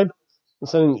 subscribe, and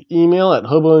send an email at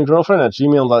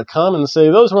hoboandgirlfriend@gmail.com and say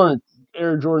those weren't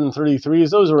Air Jordan 33s,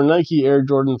 those were Nike Air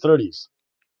Jordan 30s.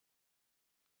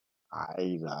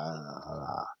 I'm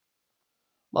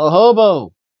a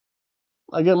hobo.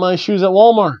 I get my shoes at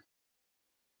Walmart.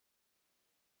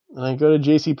 And I go to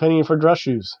JCPenney for dress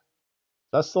shoes.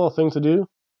 That's still a thing to do?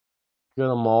 Go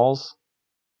to malls.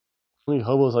 Only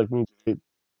hobos like me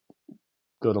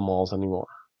go to malls anymore.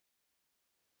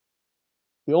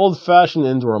 The old-fashioned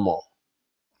indoor mall.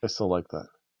 I still like that.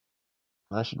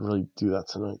 I should really do that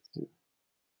tonight, too.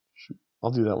 Shoot.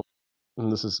 I'll do that one.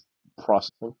 And this is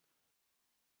processing.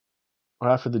 Or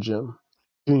after the gym.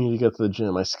 I do need to get to the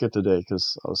gym. I skipped a day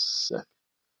because I was sick.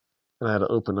 And I had to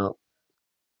open up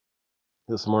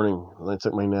this morning when I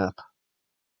took my nap.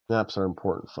 Naps are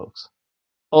important, folks.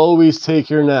 Always take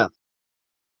your nap.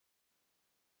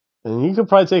 And you could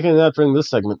probably take a nap during this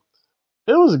segment.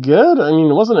 It was good. I mean,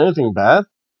 it wasn't anything bad.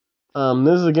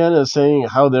 This again is saying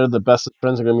how they're the best of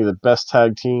friends are going to be the best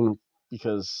tag team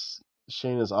because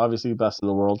Shane is obviously best in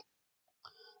the world.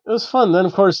 It was fun. Then,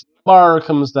 of course, Bar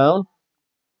comes down.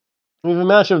 We have a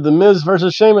match of The Miz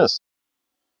versus Sheamus.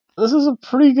 This is a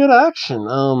pretty good action.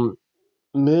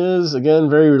 Miz, again,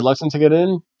 very reluctant to get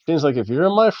in. Seems like, if you're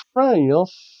my friend, you'll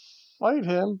fight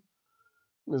him.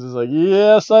 Miz is like,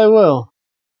 yes, I will.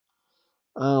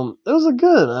 It was a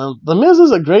good. The Miz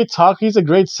is a great talker. He's a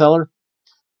great seller.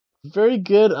 Very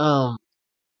good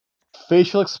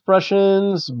facial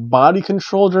expressions, body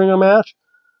control during a match.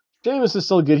 Sheamus is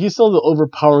still good. He's still the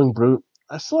overpowering brute.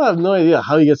 I still have no idea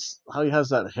how he has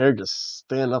that hair just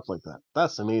stand up like that.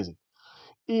 That's amazing.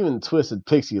 Even Twisted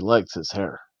Pixie likes his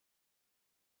hair.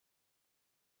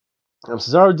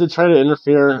 Cesaro did try to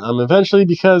interfere. Eventually,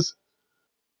 because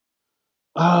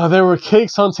there were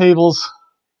cakes on tables.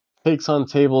 Cakes on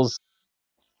tables.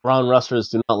 Round wrestlers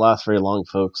do not last very long,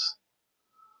 folks.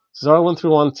 Cesaro went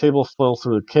through one table, fell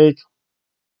through the cake.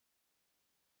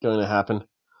 Going to happen.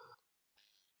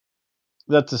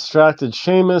 That distracted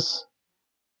Sheamus.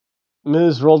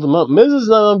 Miz rolled him up. Miz is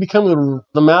now becoming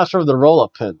the master of the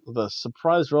roll-up pin, the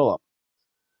surprise roll-up.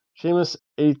 Sheamus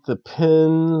ate the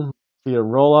pin via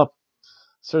roll-up.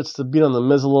 Starts to beat on the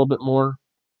Miz a little bit more.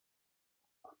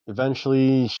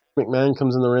 Eventually, McMahon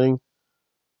comes in the ring.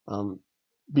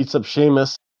 Beats up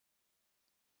Sheamus.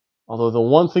 Although the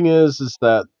one thing is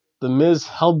that the Miz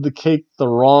held the cake the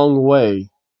wrong way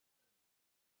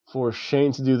for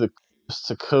Shane to do the coast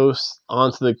to coast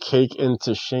onto the cake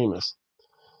into Sheamus.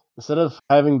 Instead of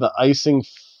having the icing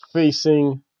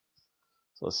facing,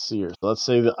 so let's see here. So let's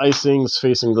say the icing's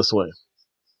facing this way.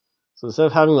 So instead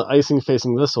of having the icing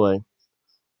facing this way,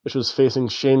 which was facing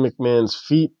Shane McMahon's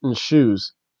feet and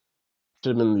shoes, it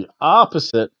should have been the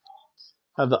opposite.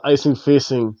 Have the icing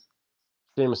facing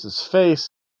Sheamus's face.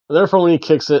 And therefore, when he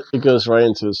kicks it, it goes right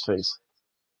into his face,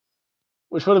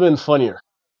 which would have been funnier.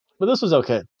 But this was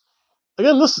okay.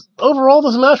 Again, this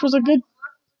match was a good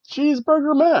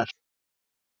cheeseburger match.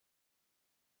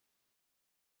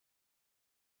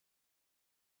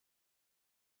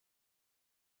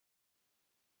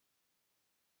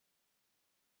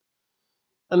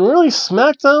 And really,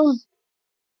 SmackDown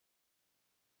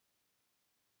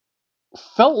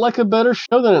felt like a better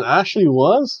show than it actually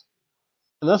was.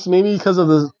 And that's maybe because of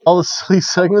all the silly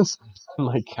segments.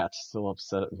 My cat's still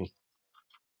upset at me.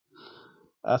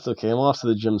 That's okay. I'm off to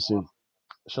the gym soon.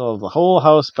 She'll have the whole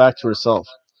house back to herself.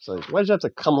 It's like, why'd you have to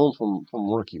come home from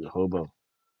work, you hobo?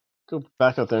 Go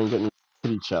back out there and get me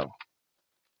kitty chow.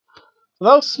 So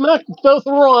that was both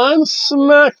RAW and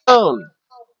SmackDown.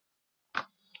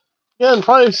 Again,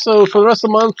 probably so for the rest of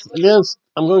the month, again,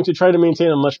 I'm going to try to maintain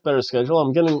a much better schedule.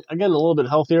 I'm getting, again, a little bit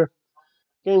healthier.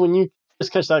 Again, when you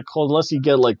just catch that cold, unless you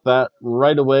get like that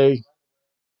right away,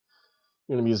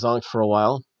 you're going to be zonked for a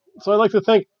while. So I'd like to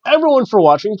thank everyone for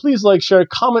watching. Please like, share,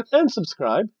 comment, and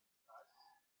subscribe.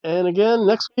 And again,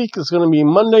 next week is going to be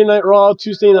Monday Night Raw,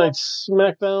 Tuesday Night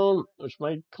SmackDown, which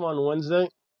might come on Wednesday.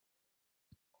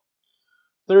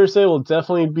 Thursday will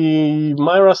definitely be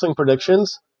my wrestling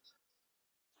predictions.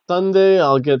 Sunday,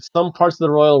 I'll get some parts of the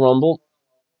Royal Rumble.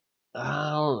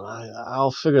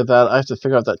 I'll figure that. I have to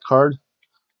figure out that card.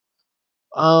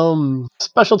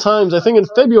 Special times. I think in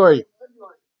February.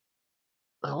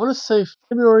 I want to say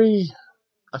February.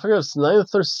 I forget if it's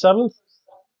 9th or 7th.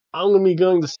 I'm gonna be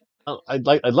going to. I'd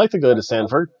like to go to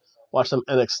Sanford, watch some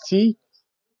NXT.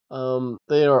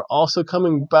 They are also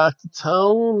coming back to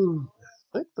town.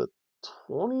 I think the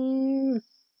 23rd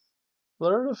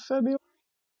of February,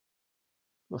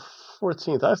 the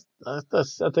 14th.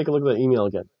 I'll take a look at that email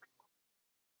again.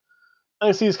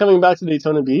 NXT is coming back to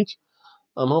Daytona Beach.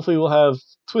 Hopefully we'll have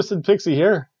Twisted Pixie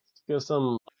here to give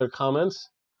some other comments,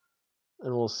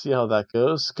 and we'll see how that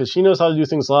goes, because she knows how to do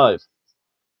things live.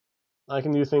 I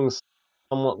can do things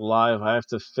somewhat live. I have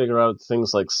to figure out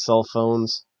things like cell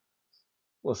phones.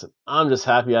 Listen, I'm just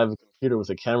happy I have a computer with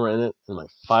a camera in it and my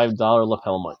 $5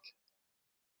 lapel mic.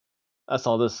 That's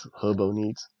all this hobo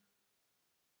needs.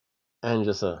 And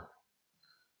just a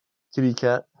kitty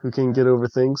cat who can get over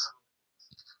things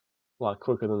a lot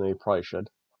quicker than they probably should.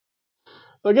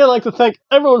 So again, I'd like to thank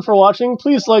everyone for watching.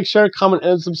 Please like, share, comment,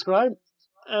 and subscribe.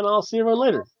 And I'll see everyone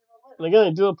later. And again,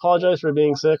 I do apologize for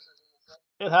being sick.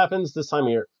 It happens this time of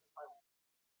year.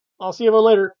 I'll see everyone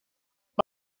later.